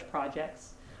 4 such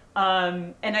projects.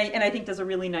 And I think does a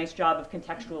really nice job of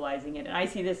contextualizing it. And I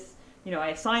see this, I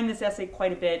assign this essay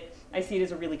quite a bit. I see it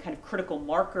as a really kind of critical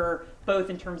marker, both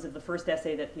in terms of the first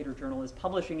essay that Theater Journal is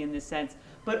publishing in this sense,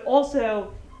 but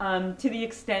also to the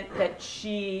extent that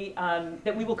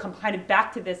that we will come kind of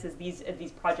back to this as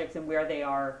these projects and where they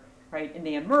are, right, and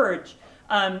they emerge.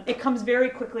 It comes very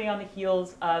quickly on the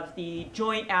heels of the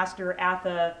joint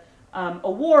Astor-Atha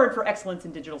Award for Excellence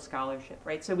in Digital Scholarship,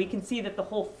 right? So we can see that the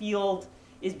whole field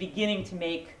is beginning to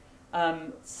make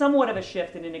somewhat of a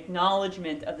shift and an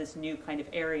acknowledgement of this new kind of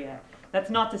area.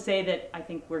 That's not to say that I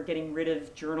think we're getting rid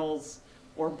of journals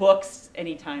or books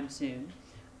anytime soon.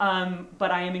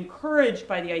 But I am encouraged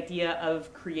by the idea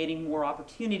of creating more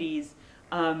opportunities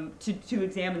to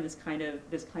examine this kind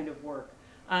of work.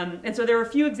 And so there are a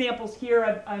few examples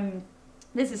here.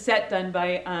 This is a set done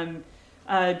by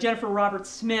Jennifer Roberts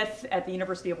Smith at the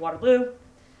University of Waterloo.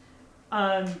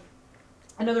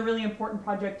 Another really important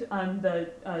project,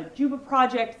 the Juba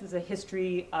Project, is a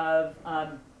history of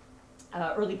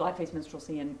early blackface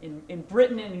minstrelsy in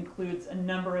Britain, and includes a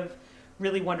number of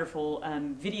really wonderful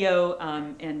video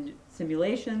and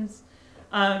simulations.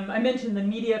 I mentioned the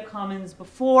Media Commons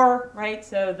before, right?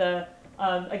 So the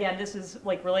again, this is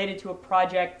like related to a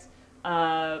project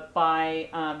that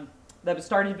was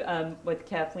started with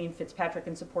Kathleen Fitzpatrick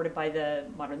and supported by the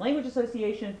Modern Language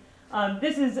Association.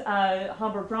 This is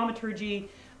Hamburg Dramaturgy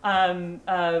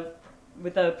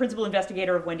with the principal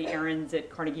investigator of Wendy Ahrens at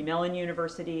Carnegie Mellon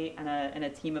University and a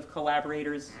team of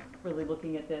collaborators really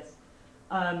looking at this.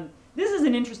 This is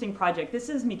an interesting project. This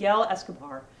is Miguel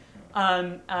Escobar,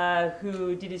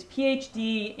 who did his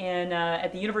PhD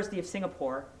at the University of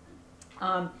Singapore.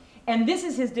 And this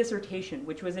is his dissertation,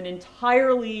 which was an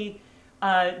entirely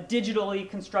digitally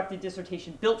constructed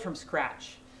dissertation built from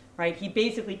scratch. Right? He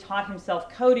basically taught himself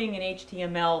coding in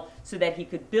HTML so that he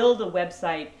could build a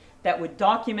website that would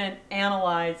document,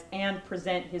 analyze, and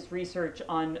present his research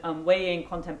on Wayang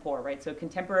Contemporary, right? So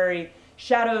contemporary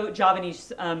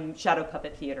Javanese shadow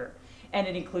puppet theater. And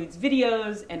it includes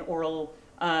videos and oral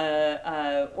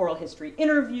history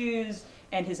interviews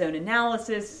and his own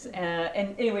analysis.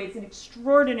 And anyway, it's an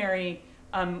extraordinary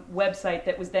website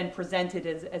that was then presented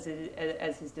as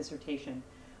his dissertation.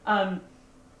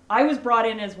 I was brought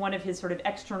in as one of his sort of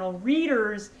external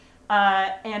readers,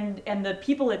 and the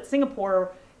people at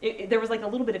Singapore, there was like a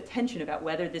little bit of tension about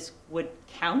whether this would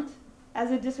count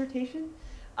as a dissertation.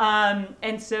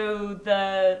 And so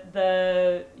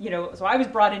so I was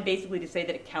brought in basically to say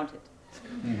that it counted.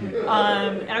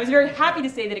 And I was very happy to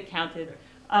say that it counted.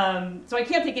 So I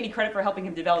can't take any credit for helping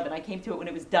him develop it. I came to it when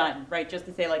it was done, right? Just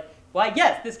to say like, well,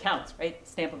 yes, this counts, right?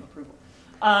 Stamp of approval.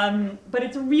 But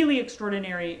it's a really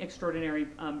extraordinary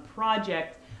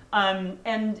project.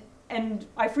 And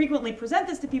I frequently present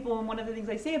this to people, and one of the things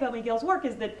I say about Miguel's work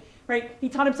is that, right, he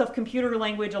taught himself computer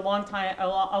language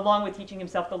along with teaching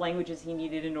himself the languages he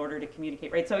needed in order to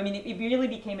communicate, right? So, I mean, it really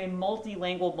became a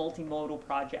multilingual, multimodal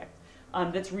project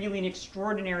that's really an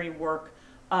extraordinary work,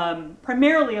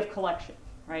 primarily of collection,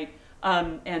 right,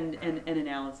 and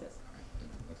analysis.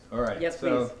 All right. Yes,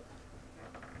 please.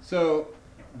 So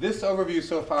this overview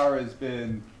so far has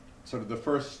been sort of the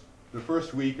first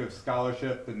week of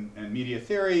scholarship and media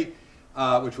theory,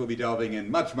 which we'll be delving in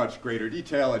much greater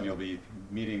detail, and you'll be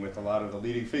meeting with a lot of the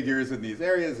leading figures in these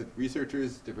areas,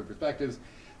 researchers, different perspectives.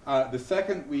 The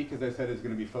second week, as I said, is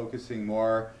going to be focusing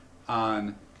more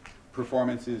on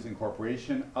performances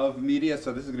incorporation of media.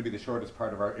 So this is going to be the shortest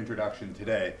part of our introduction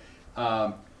today.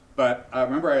 But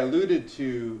remember, I alluded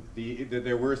to that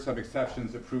there were some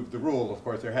exceptions that proved the rule. Of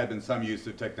course, there had been some use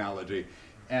of technology.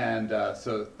 And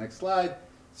so next slide.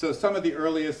 So some of the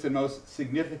earliest and most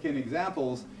significant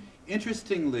examples,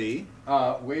 interestingly,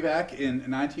 way back in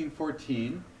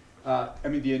 1914, I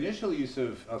mean, the initial use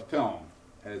of film,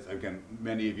 as again,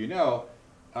 many of you know,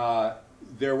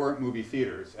 there weren't movie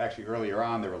theaters. Actually, earlier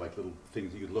on, there were like little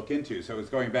things you could look into. So it was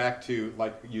going back to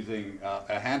like using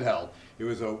a handheld. It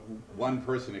was a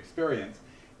one-person experience.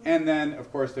 And then,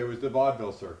 of course, there was the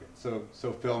vaudeville circuit. So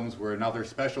films were another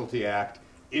specialty act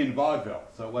in vaudeville.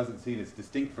 So it wasn't seen as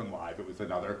distinct from live. It was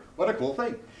another, what a cool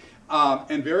thing.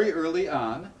 And very early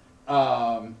on,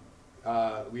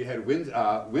 we had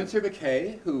Winsor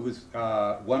McKay, who was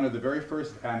one of the very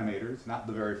first animators, not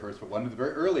the very first, but one of the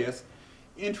very earliest,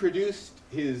 introduced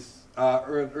his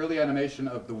early animation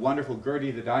of the wonderful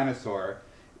Gertie the dinosaur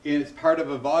as part of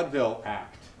a vaudeville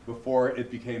act before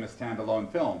it became a standalone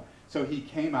film. So he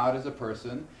came out as a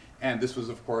person, and this was,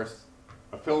 of course,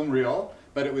 a film reel,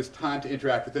 but it was time to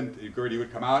interact with him. Gertie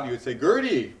would come out, and he would say,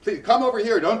 Gertie, please come over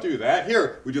here, don't do that.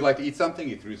 Here, would you like to eat something?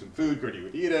 He threw some food, Gertie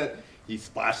would eat it. He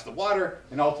splashed the water,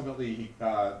 and ultimately,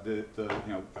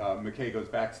 McKay goes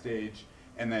backstage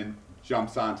and then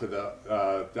jumps onto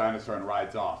the dinosaur and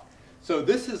rides off. So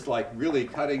this is like really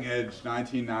cutting edge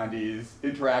 1990s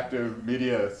interactive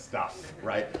media stuff,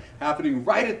 right? Happening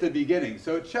right at the beginning.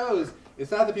 So it shows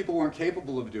it's not that people weren't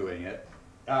capable of doing it.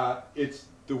 It's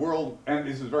the world, and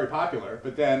this is very popular,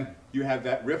 but then you have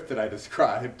that rift that I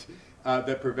described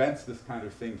that prevents this kind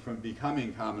of thing from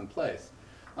becoming commonplace.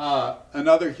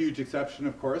 Another huge exception,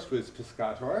 of course, was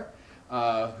Piscator,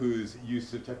 whose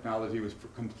use of technology was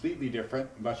completely different,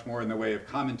 much more in the way of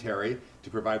commentary to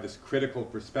provide this critical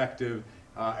perspective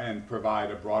and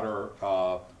provide a broader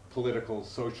political,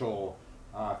 social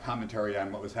commentary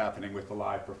on what was happening with the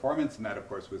live performance. And that, of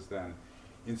course, was then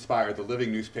inspired the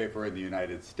Living newspaper in the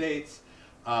United States.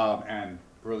 And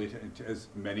early, as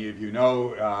many of you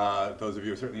know, those of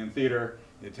you who are certainly in theater,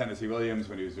 Tennessee Williams,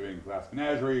 when he was doing Glass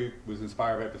Menagerie, was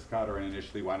inspired by Piscator and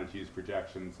initially wanted to use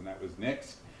projections, and that was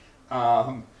nixed.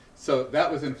 So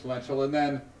that was influential. And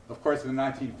then, of course, in the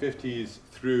 1950s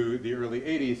through the early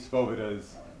 80s,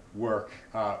 Svoboda's work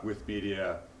with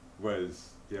media was,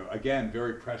 again,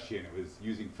 very prescient. It was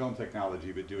using film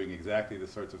technology, but doing exactly the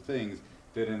sorts of things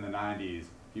that in the 90s,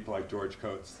 people like George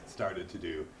Coates started to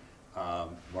do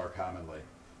more commonly.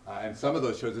 And some of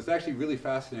those shows, it's actually really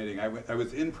fascinating. I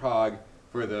was in Prague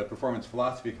for the Performance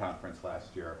Philosophy Conference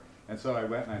last year. And so I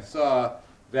went and I saw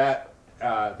that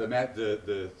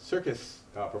the circus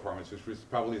performance, which was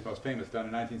probably his most famous, done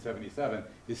in 1977,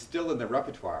 is still in the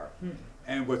repertoire.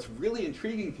 And what's really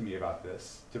intriguing to me about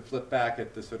this, to flip back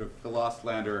at the sort of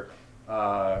Philoslander,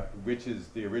 which is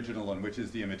the original and which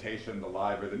is the imitation, the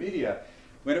live or the media,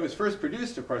 when it was first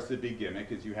produced, of course, the big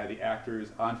gimmick is you had the actors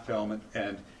on film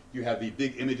and you had the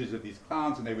big images of these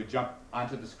clowns and they would jump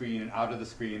onto the screen and out of the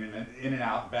screen and in and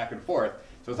out, back and forth.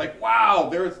 So it's like, wow,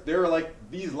 there are like,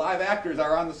 these live actors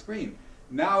are on the screen.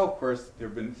 Now, of course, there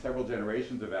have been several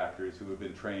generations of actors who have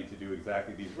been trained to do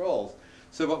exactly these roles.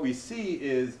 So what we see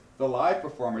is the live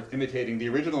performers imitating the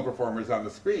original performers on the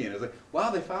screen. It's like,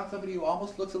 wow, they found somebody who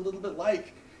almost looks a little bit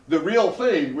like the real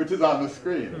thing, which is on the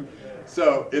screen.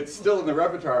 So it's still in the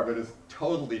repertoire, but it's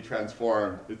totally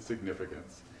transformed its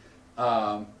significance.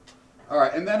 All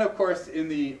right, and then of course in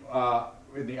the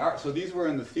art, so these were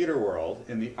in the theater world.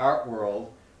 In the art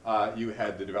world, you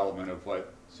had the development of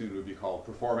what soon would be called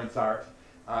performance art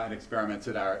and experiments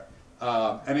in art.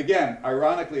 And again,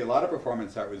 ironically, a lot of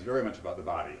performance art was very much about the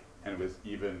body, and was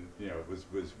even,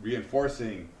 was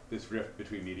reinforcing this rift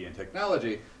between media and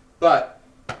technology. But,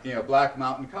 Black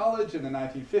Mountain College in the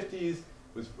 1950s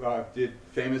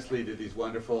famously did these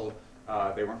wonderful,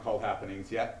 they weren't called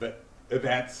happenings yet, but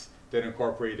events that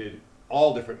incorporated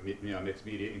all different mixed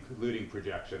media, including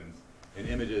projections and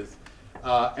images.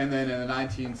 And then in the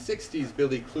 1960s,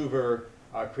 Billy Kluver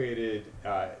created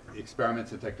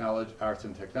Experiments in Arts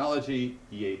and Technology,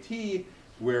 EAT,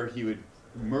 where he would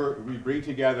bring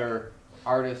together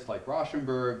artists like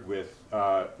Rauschenberg with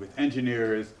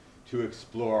engineers to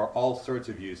explore all sorts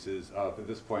of uses of, at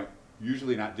this point,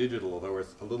 usually not digital, although there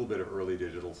was a little bit of early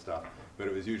digital stuff, but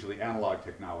it was usually analog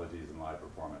technologies in live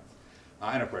performance.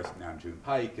 And of course, Nam June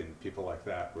Paik and people like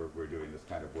that were doing this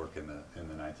kind of work in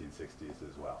the 1960s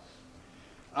as well.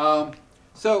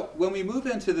 So when we move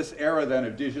into this era then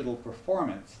of digital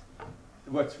performance,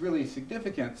 what's really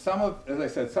significant, as I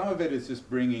said, some of it is just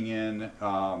bringing in,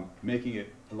 making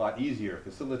it a lot easier,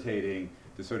 facilitating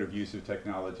the sort of use of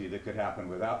technology that could happen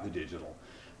without the digital.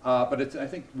 But it's, I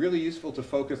think, really useful to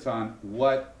focus on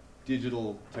what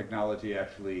digital technology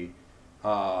actually,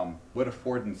 what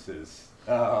affordances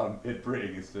it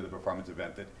brings to the performance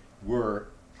event that were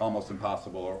almost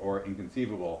impossible or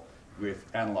inconceivable with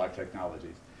analog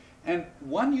technologies. And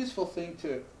one useful thing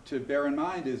to bear in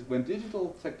mind is when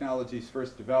digital technologies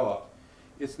first developed,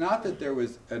 it's not that there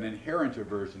was an inherent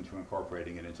aversion to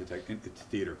incorporating it into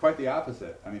theater. Quite the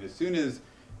opposite. I mean, as soon as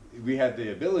we had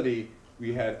the ability,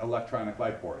 we had electronic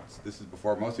light boards. This is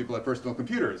before most people had personal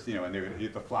computers, and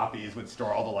the floppies would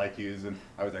store all the light cues. And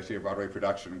I was actually a Broadway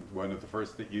production, one of the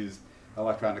first that used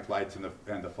electronic lights, and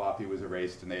the floppy was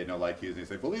erased, and they had no light cues. And they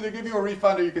said, "We'll either give you a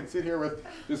refund, or you can sit here with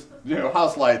just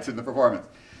house lights in the performance."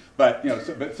 But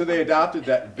so they adopted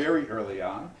that very early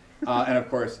on, and of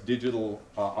course, digital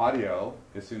audio,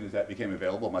 as soon as that became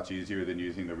available, much easier than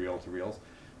using the reel-to-reels.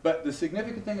 But the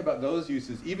significant thing about those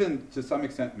uses, even to some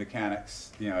extent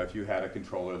mechanics, if you had a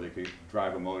controller that could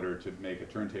drive a motor to make a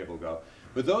turntable go,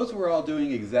 but those were all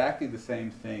doing exactly the same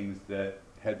things that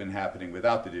had been happening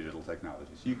without the digital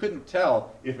technology. So you couldn't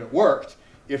tell if it worked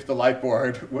if the light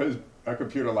board was a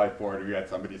computer light board, or you had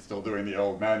somebody still doing the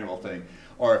old manual thing,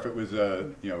 or if it was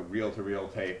a reel-to-reel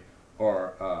tape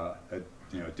or a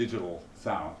digital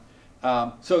sound.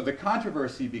 So the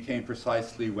controversy became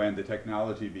precisely when the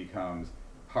technology becomes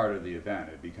part of the event.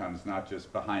 It becomes not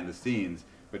just behind the scenes,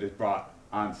 but it's brought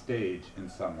on stage in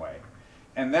some way.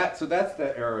 And so that's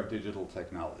the era of digital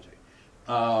technology.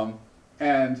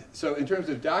 And so in terms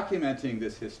of documenting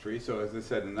this history, so as I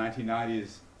said, in the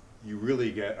 1990s, you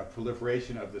really get a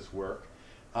proliferation of this work.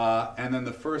 And then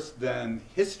the first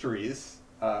histories,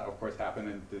 of course, happened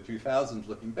in the 2000s,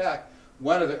 looking back.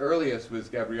 One of the earliest was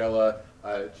Gabriella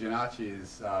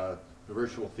Giannacci's The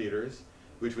Virtual Theaters,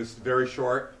 which was very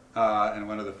short, and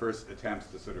one of the first attempts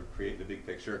to sort of create the big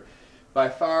picture. By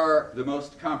far the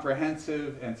most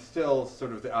comprehensive and still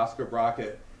sort of the Oscar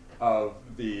Brockett of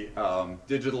the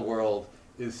digital world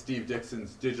is Steve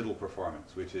Dixon's Digital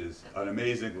Performance, which is an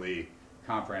amazingly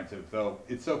comprehensive, though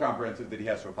it's so comprehensive that he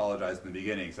has to apologize in the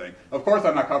beginning, saying, "Of course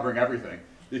I'm not covering everything,"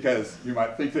 because you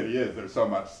might think that he is. There's so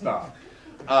much stuff.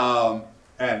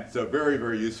 And so very,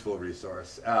 very useful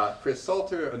resource. Chris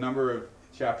Salter, a number of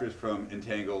chapters from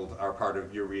Entangled are part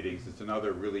of your readings. It's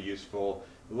another really useful,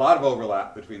 a lot of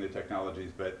overlap between the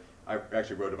technologies, but I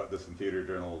actually wrote about this in Theater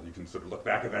Journal. You can sort of look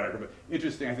back at that. But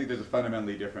interesting, I think there's a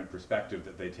fundamentally different perspective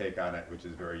that they take on it, which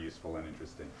is very useful and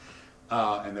interesting.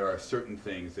 And there are certain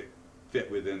things that fit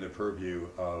within the purview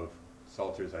of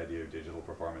Salter's idea of digital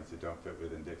performance that don't fit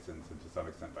within Dixon's, and to some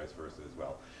extent vice versa as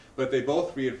well. But they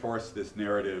both reinforce this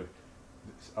narrative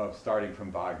of starting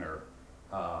from Wagner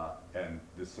and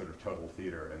this sort of total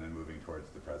theater and then moving towards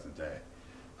the present day.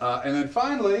 And then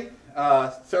finally,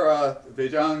 Sarah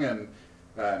Beijing and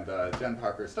Jen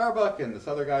Parker Starbuck and this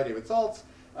other guy, David Saltz,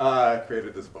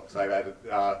 created this book. So I've added,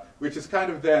 which is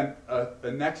kind of then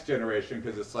a next generation,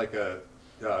 because it's like the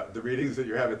readings that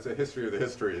you have, it's a history of the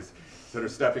histories, sort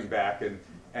of stepping back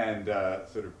and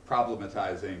sort of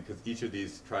problematizing, because each of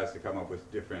these tries to come up with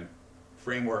different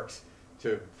frameworks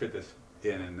to fit this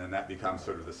in, and then that becomes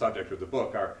sort of the subject of the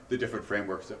book, are the different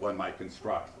frameworks that one might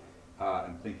construct,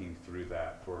 and thinking through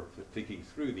that, for thinking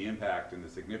through the impact and the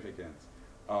significance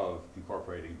of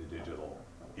incorporating the digital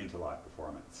into live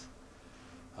performance.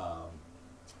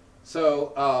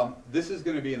 This is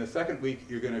going to be in the second week.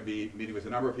 You're going to be meeting with a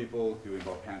number of people, doing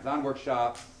both hands-on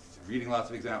workshops, reading lots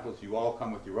of examples. You all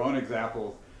come with your own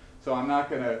examples. So I'm not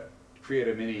going to create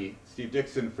a mini Steve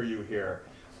Dixon for you here,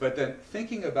 but then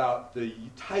thinking about the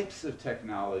types of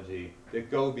technology that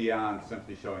go beyond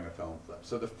simply showing a film clip.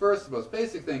 So the first, most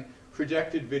basic thing,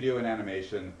 projected video and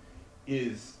animation,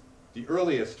 is the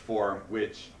earliest form,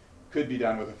 which could be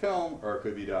done with a film or it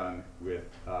could be done with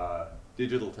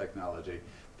digital technology.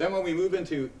 Then when we move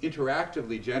into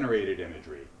interactively generated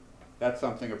imagery, that's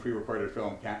something a pre-recorded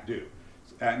film can't do.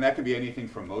 And that could be anything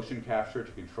from motion capture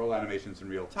to control animations in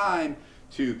real time,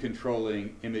 to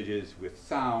controlling images with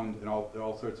sound and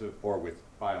all sorts of, or with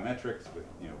biometrics, with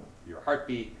your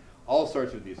heartbeat, all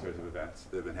sorts of these sorts of events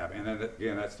that have been happening. And then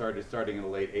again, that started starting in the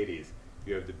late 80s.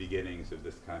 You have the beginnings of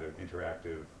this kind of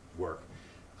interactive work.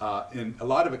 And a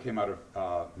lot of it came out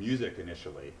of music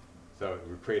initially. So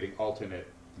we're creating alternate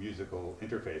musical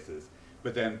interfaces,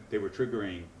 but then they were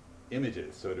triggering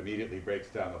images, so it immediately breaks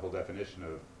down the whole definition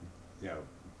of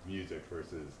music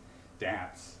versus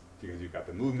dance, because you've got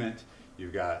the movement,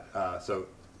 you've got, so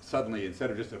suddenly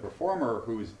instead of just a performer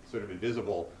who's sort of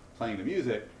invisible playing the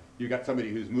music, you've got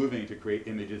somebody who's moving to create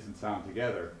images and sound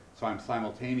together. So I'm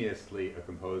simultaneously a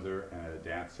composer and a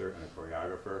dancer and a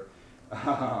choreographer.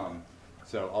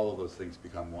 So all of those things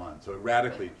become one. So it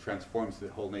radically transforms the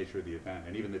whole nature of the event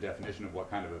and even the definition of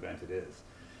what kind of event it is.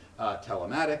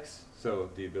 Telematics, so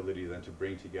the ability then to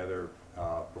bring together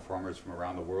performers from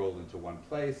around the world into one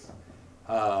place.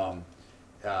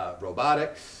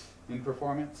 Robotics in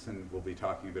performance, and we'll be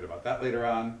talking a bit about that later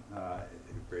on.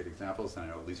 Great examples, and I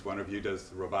know at least one of you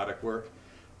does robotic work.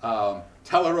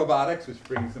 Telerobotics, which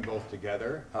brings them both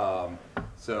together.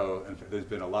 So there's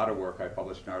been a lot of work. I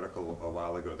published an article a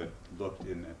while ago that looked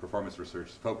in performance research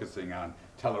focusing on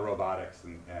telerobotics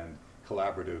and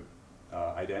collaborative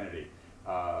identity,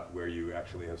 where you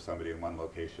actually have somebody in one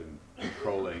location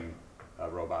controlling a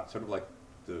robot, sort of like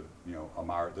the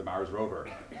Mars rover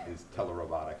is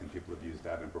telerobotic, and people have used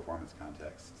that in performance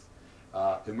contexts.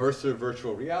 Immersive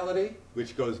virtual reality,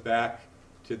 which goes back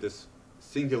to this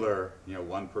singular,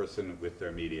 one person with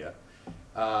their media.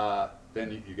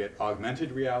 Then you get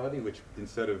augmented reality, which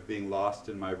instead of being lost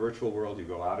in my virtual world, you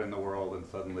go out in the world and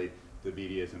suddenly the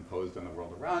media is imposed on the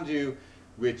world around you,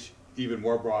 which even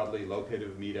more broadly,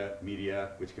 locative media,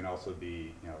 which can also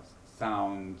be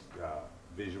sound,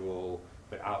 visual,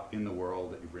 but out in the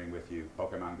world that you bring with you.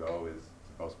 Pokemon Go is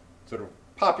the most sort of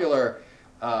popular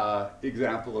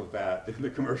example of that in the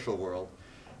commercial world.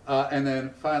 And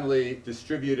then finally,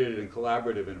 distributed and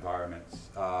collaborative environments.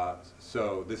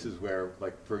 So this is where,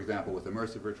 like, for example, with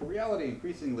immersive virtual reality,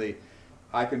 increasingly,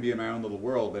 I can be in my own little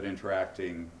world, but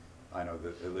interacting. I know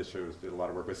that Alicia did a lot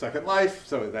of work with Second Life,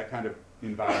 so that kind of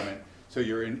environment. So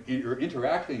you're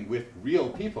interacting with real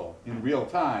people in real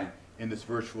time in this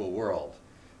virtual world.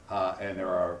 And there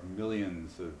are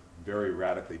millions of very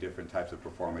radically different types of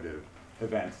performative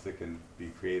events that can be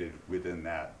created within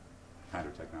that kind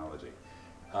of technology.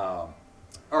 All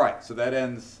right, so that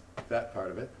ends that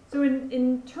part of it. So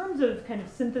in terms of kind of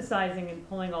synthesizing and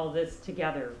pulling all this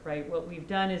together, right, what we've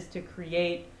done is to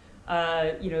create,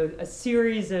 a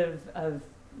series of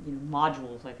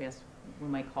modules, I guess we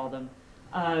might call them,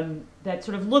 that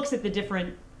sort of looks at the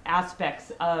different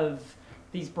aspects of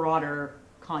these broader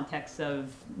contexts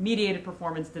of mediated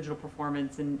performance, digital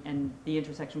performance, and the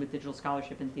intersection with digital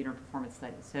scholarship and theater and performance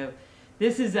studies. So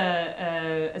this is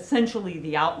essentially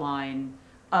the outline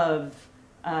of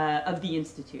the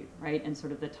Institute, right, and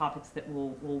sort of the topics that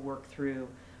we'll work through.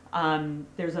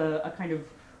 There's a kind of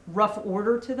rough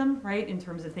order to them, right, in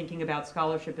terms of thinking about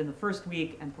scholarship in the first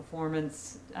week and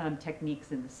performance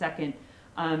techniques in the second.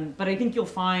 But I think you'll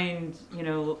find, you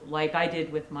know, like I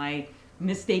did with my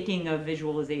mistaking of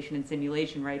visualization and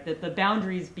simulation, right, that the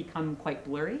boundaries become quite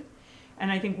blurry.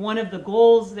 And I think one of the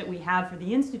goals that we have for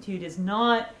the Institute is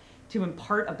not to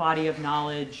impart a body of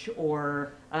knowledge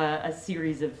or a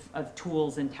series of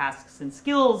tools and tasks and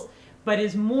skills, but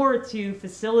is more to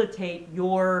facilitate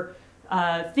your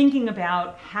thinking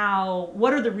about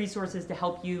what are the resources to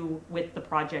help you with the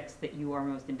projects that you are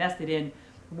most invested in,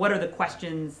 what are the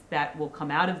questions that will come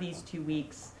out of these 2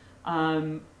 weeks,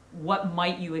 what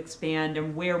might you expand,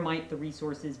 and where might the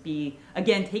resources be?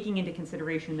 Again, taking into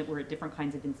consideration that we're at different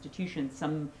kinds of institutions.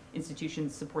 Some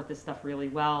institutions support this stuff really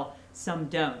well, some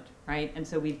don't, right? And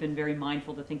so we've been very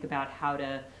mindful to think about how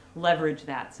to leverage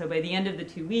that. So by the end of the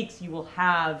 2 weeks, you will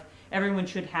have, everyone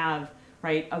should have,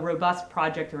 right, a robust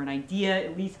project or an idea,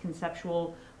 at least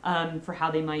conceptual, for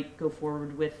how they might go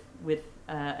forward with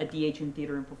a DH in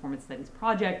Theater and Performance Studies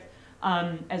project,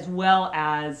 as well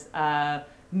as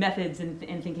methods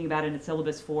and thinking about it in a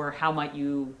syllabus for how might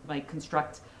you like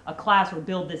construct a class or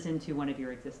build this into one of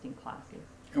your existing classes.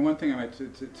 And one thing I might,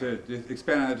 to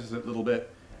expand on that just a little bit,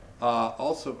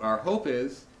 also our hope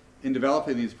is in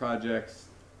developing these projects,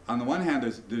 on the one hand,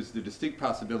 there's the distinct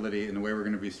possibility in the way we're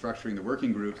going to be structuring the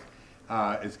working groups,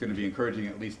 it's going to be encouraging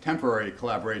at least temporary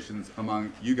collaborations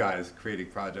among you guys creating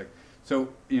projects.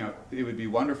 So, you know, it would be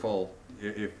wonderful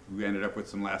if we ended up with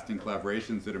some lasting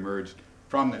collaborations that emerged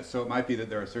from this. So it might be that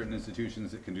there are certain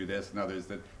institutions that can do this and others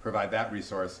that provide that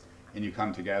resource, and you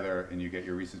come together and you get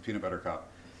your Reese's Peanut Butter Cup,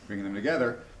 bringing them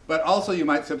together. But also you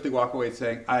might simply walk away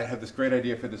saying, I have this great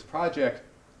idea for this project,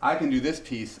 I can do this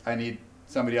piece, I need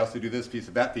somebody else to do this piece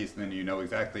of that piece, and then you know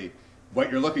exactly what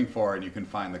you're looking for, and you can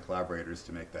find the collaborators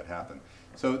to make that happen.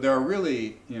 So there are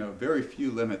really, you know, very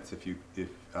few limits if you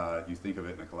think of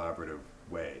it in a collaborative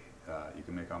way. You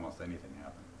can make almost anything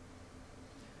happen.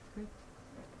 Great.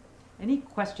 Any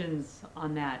questions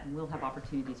on that? And we'll have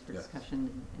opportunities for discussion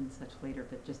and such later,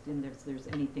 but just if there's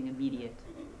anything immediate.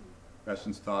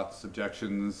 Questions, thoughts,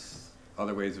 objections,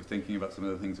 other ways of thinking about some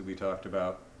of the things that we talked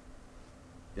about?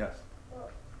 Yes? Well,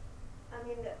 I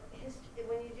mean,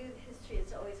 when you do history,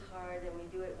 it's always hard, and we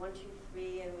do it 1, 2,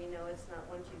 3, and we know it's not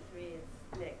 1, 2, 3,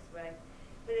 it's mixed, right?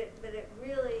 But it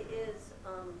really is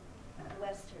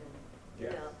Western, you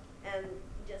Yes. know, and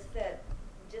just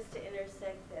to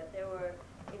intersect that, there were,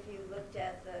 if you looked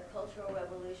at the Cultural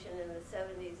Revolution in the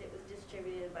 70s, it was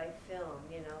distributed by film,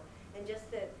 you know, and just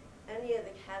that any of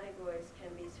the categories can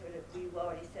be sort of, we've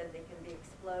already said they can be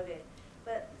exploded.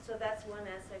 But, so that's one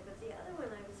aspect. But the other one,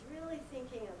 I was really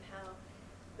thinking of how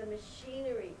the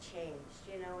machinery changed,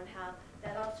 you know, and how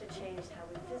that also changed how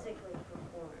we physically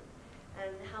perform.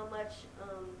 And how much,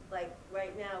 like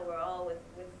right now, we're all with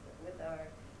our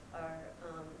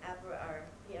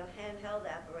you know, handheld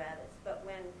apparatus. But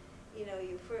when, you know,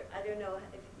 I don't know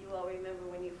if you all remember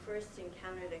when you first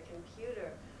encountered a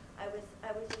computer, I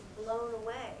was just blown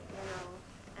away, you know,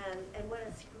 and what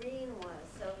a screen was.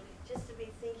 So just to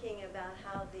be thinking about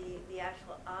how the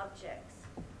actual objects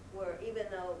were, even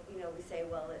though, you know, we say,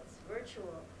 well, it's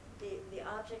virtual, the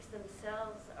objects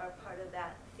themselves are part of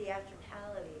that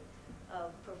theatricality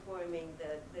of performing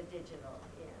the digital.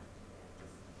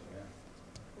 Yeah.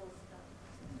 Cool stuff.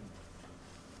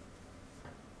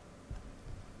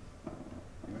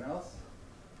 Anyone else?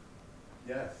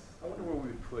 Yes. I wonder where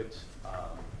we put,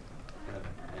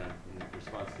 in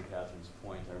response to Catherine's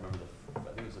point, I remember I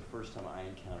think it was the first time I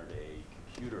encountered a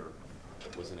computer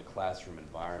was in a classroom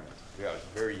environment. I was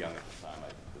very young at the time.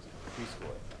 I was in preschool,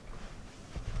 I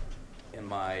think. And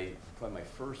probably my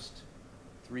first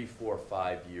 3, 4,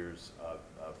 5 years of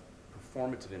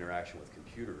performative interaction with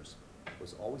computers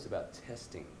was always about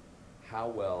testing how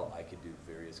well I could do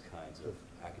various kinds of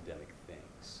academic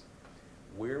things.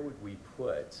 Where would we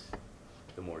put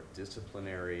the more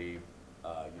disciplinary,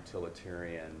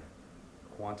 utilitarian,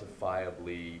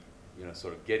 quantifiably, you know,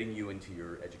 sort of getting you into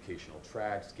your educational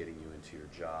tracks, getting you into your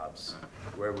jobs?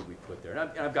 Where would we put there? And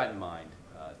I've got in mind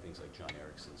things like John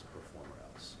Erickson's Performer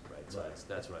House, right? So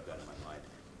that's what I've got in my mind.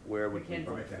 Where would we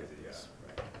put this?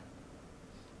 Right.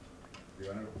 Do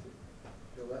you want to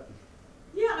feel that?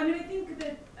 Yeah, I mean, I think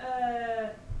that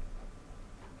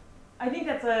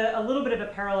that's a little bit of a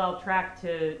parallel track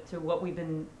to what we've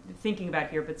been thinking about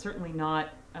here, but certainly not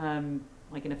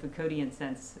like in a Foucauldian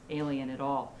sense alien at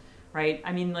all, right?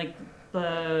 I mean, like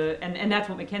and that's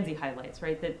what Mackenzie highlights,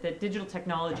 right? That digital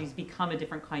technologies become a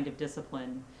different kind of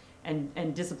discipline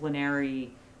and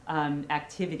disciplinary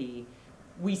activity.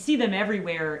 We see them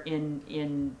everywhere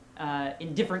in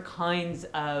different kinds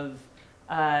of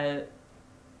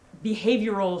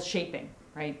behavioral shaping,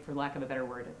 right, for lack of a better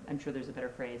word. I'm sure there's a better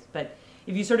phrase. But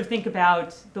if you sort of think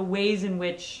about the ways in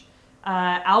which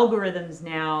algorithms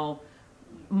now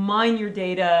mine your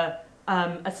data,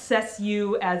 assess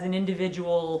you as an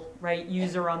individual, right,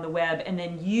 user on the web, and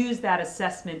then use that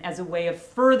assessment as a way of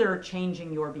further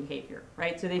changing your behavior,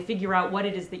 right? So they figure out what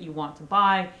it is that you want to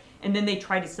buy, and then they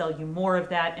try to sell you more of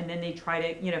that, and then they try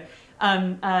to,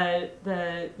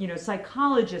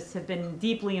 psychologists have been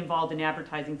deeply involved in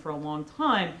advertising for a long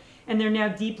time, and they're now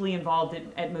deeply involved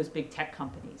at most big tech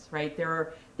companies, right?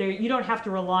 You don't have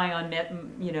to rely on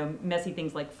messy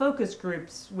things like focus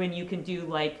groups when you can do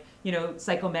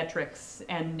psychometrics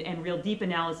and real deep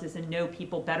analysis and know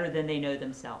people better than they know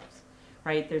themselves,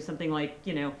 right? There's something like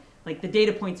the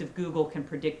data points of Google can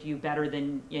predict you better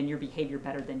than, and your behavior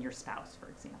better than your spouse, for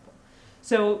example.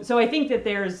 So I think that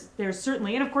there's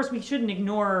certainly, and of course we shouldn't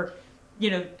ignore,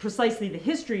 precisely the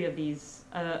history of these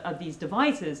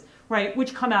devices, right,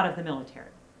 which come out of the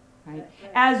military, right?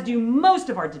 As do most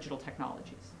of our digital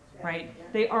technologies, right?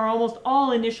 They are almost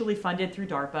all initially funded through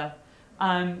DARPA.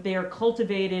 They are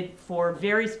cultivated for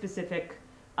very specific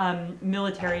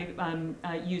military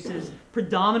uses,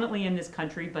 predominantly in this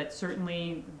country, but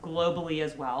certainly globally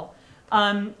as well.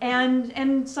 And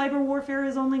cyber warfare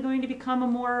is only going to become a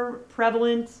more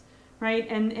prevalent, right,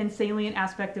 and salient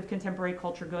aspect of contemporary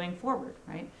culture going forward,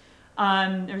 right?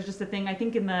 There was just a thing, I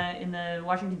think, in the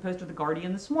Washington Post or the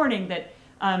Guardian this morning that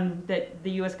that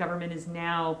the U.S. government is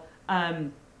now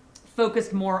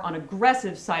focused more on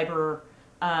aggressive cyber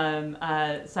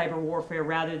warfare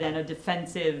rather than a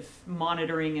defensive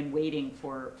monitoring and waiting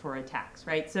for attacks,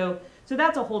 right? So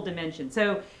that's a whole dimension.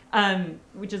 So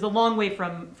which is a long way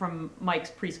from Mike's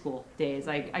preschool days,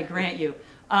 I grant you,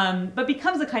 but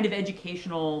becomes a kind of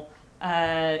educational,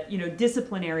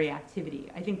 disciplinary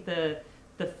activity. I think the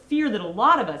fear that a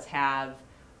lot of us have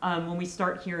when we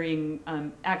start hearing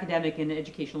academic and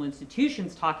educational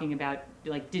institutions talking about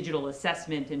digital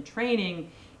assessment and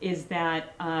training is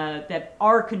that that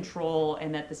our control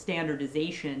and that the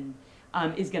standardization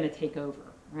is going to take over,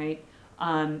 right?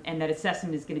 And that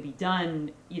assessment is going to be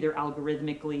done either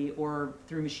algorithmically or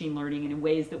through machine learning and in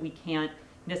ways that we can't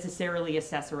necessarily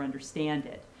assess or understand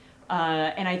it.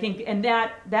 And I think, and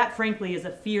that frankly is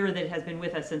a fear that has been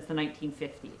with us since the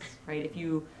 1950s, right? If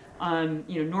you,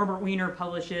 Norbert Wiener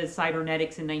publishes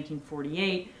Cybernetics in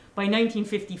 1948. By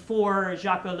 1954,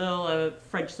 Jacques Ellul, a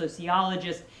French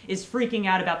sociologist, is freaking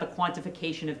out about the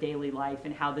quantification of daily life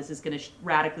and how this is going to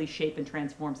radically shape and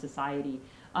transform society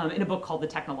in a book called The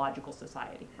Technological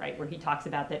Society, right, where he talks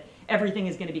about that everything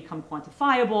is going to become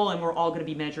quantifiable and we're all going to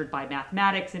be measured by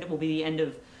mathematics and it will be the end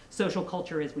of social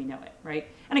culture as we know it, right?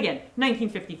 And again,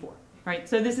 1954, right?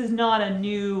 So this is not a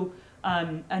new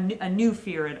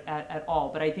fear at all,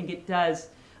 but I think it does.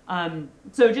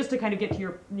 So just to kind of get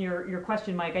to your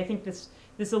question, Mike, I think this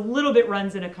a little bit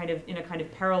runs in a kind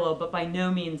of parallel, but by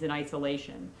no means in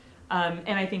isolation.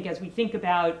 And I think as we think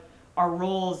about our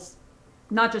roles,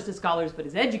 not just as scholars but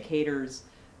as educators,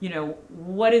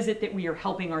 what is it that we are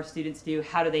helping our students do?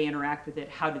 How do they interact with it?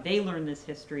 How do they learn this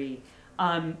history?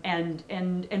 And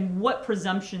what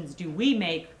presumptions do we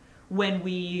make when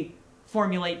we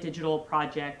formulate digital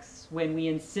projects, when we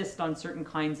insist on certain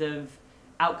kinds of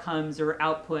outcomes or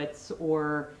outputs,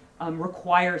 or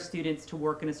require students to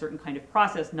work in a certain kind of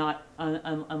process, not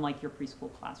unlike your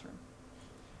preschool classroom?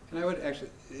 And I would actually,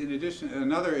 in addition,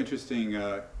 another interesting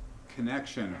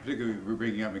connection, particularly we're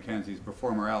bringing up Mackenzie's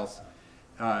Perform or Else,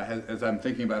 as I'm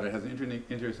thinking about it, has an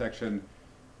intersection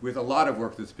with a lot of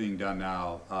work that's being done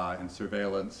now in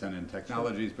surveillance and in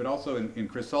technologies, but also in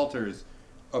Chris Salter's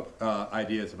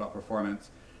ideas about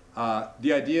performance.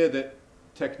 The idea that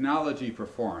technology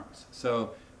performs.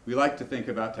 So we like to think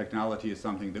about technology as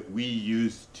something that we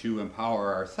use to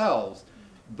empower ourselves,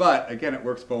 but again, it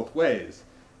works both ways.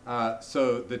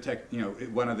 So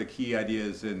one of the key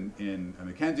ideas in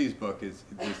Mackenzie's book is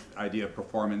this idea of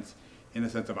performance in the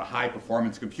sense of a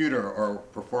high-performance computer or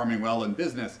performing well in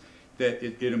business, that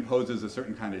it imposes a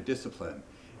certain kind of discipline.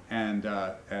 And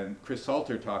Chris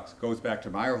Salter goes back to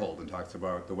Meyerhold and talks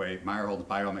about the way Meyerhold's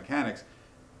biomechanics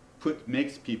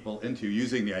makes people into,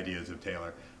 using the ideas of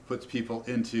Taylor, puts people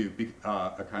into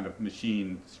a kind of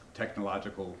machine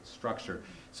technological structure.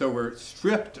 So we're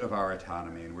stripped of our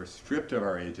autonomy and we're stripped of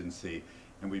our agency,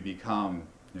 and we become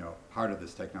part of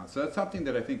this technology. So that's something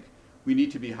that I think we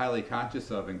need to be highly conscious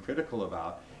of and critical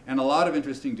about. And a lot of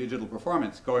interesting digital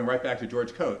performance, going right back to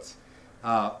George Coates,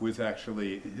 was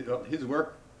actually, his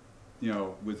work,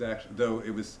 was actually, though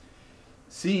it was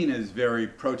seen as very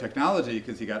pro-technology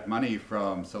because he got money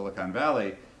from Silicon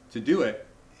Valley to do it,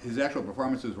 his actual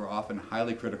performances were often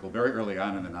highly critical very early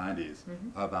on in the 90s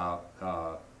about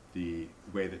the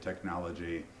way that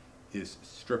technology is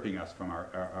stripping us from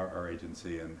our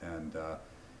agency and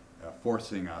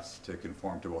forcing us to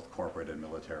conform to both corporate and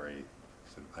military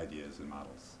sort of ideas and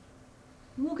models.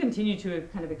 We'll continue to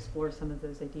kind of explore some of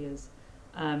those ideas,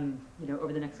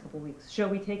 over the next couple of weeks. Shall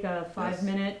we take a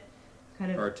 5-minute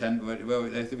kind of? Or 10, well,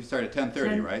 I think we start at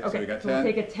 10:30, right? Okay, so we got 10.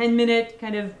 We'll take a 10-minute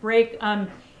kind of break.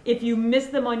 If you miss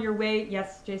them on your way,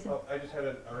 yes, Jason? Oh, I just had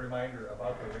a reminder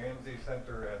about the Ramsey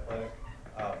Center athletic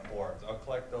forms. I'll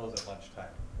collect those at lunchtime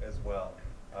as well,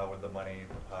 with the money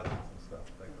deposits and stuff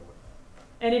that go with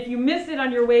that. And if you missed it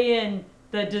on your way in,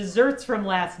 the desserts from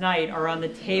last night are on the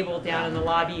table down in the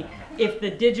lobby if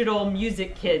the digital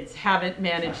music kids haven't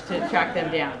managed to track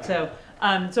them down. So,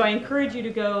 so I encourage you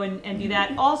to go and do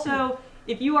that. Also,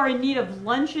 if you are in need of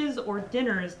lunches or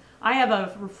dinners, I have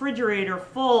a refrigerator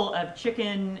full of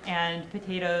chicken and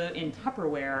potato in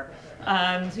Tupperware.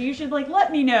 So you should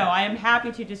let me know. I am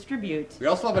happy to distribute. We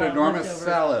also have an enormous leftover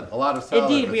salad, a lot of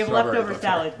salad. Indeed, we have strawberries. leftover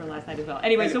salad from last night as well.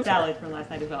 Anyway, so salad from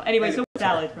last night as well. Anyway, so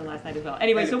salad from last night as well.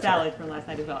 Anyway, so salad from last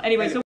night as well. Anyway, so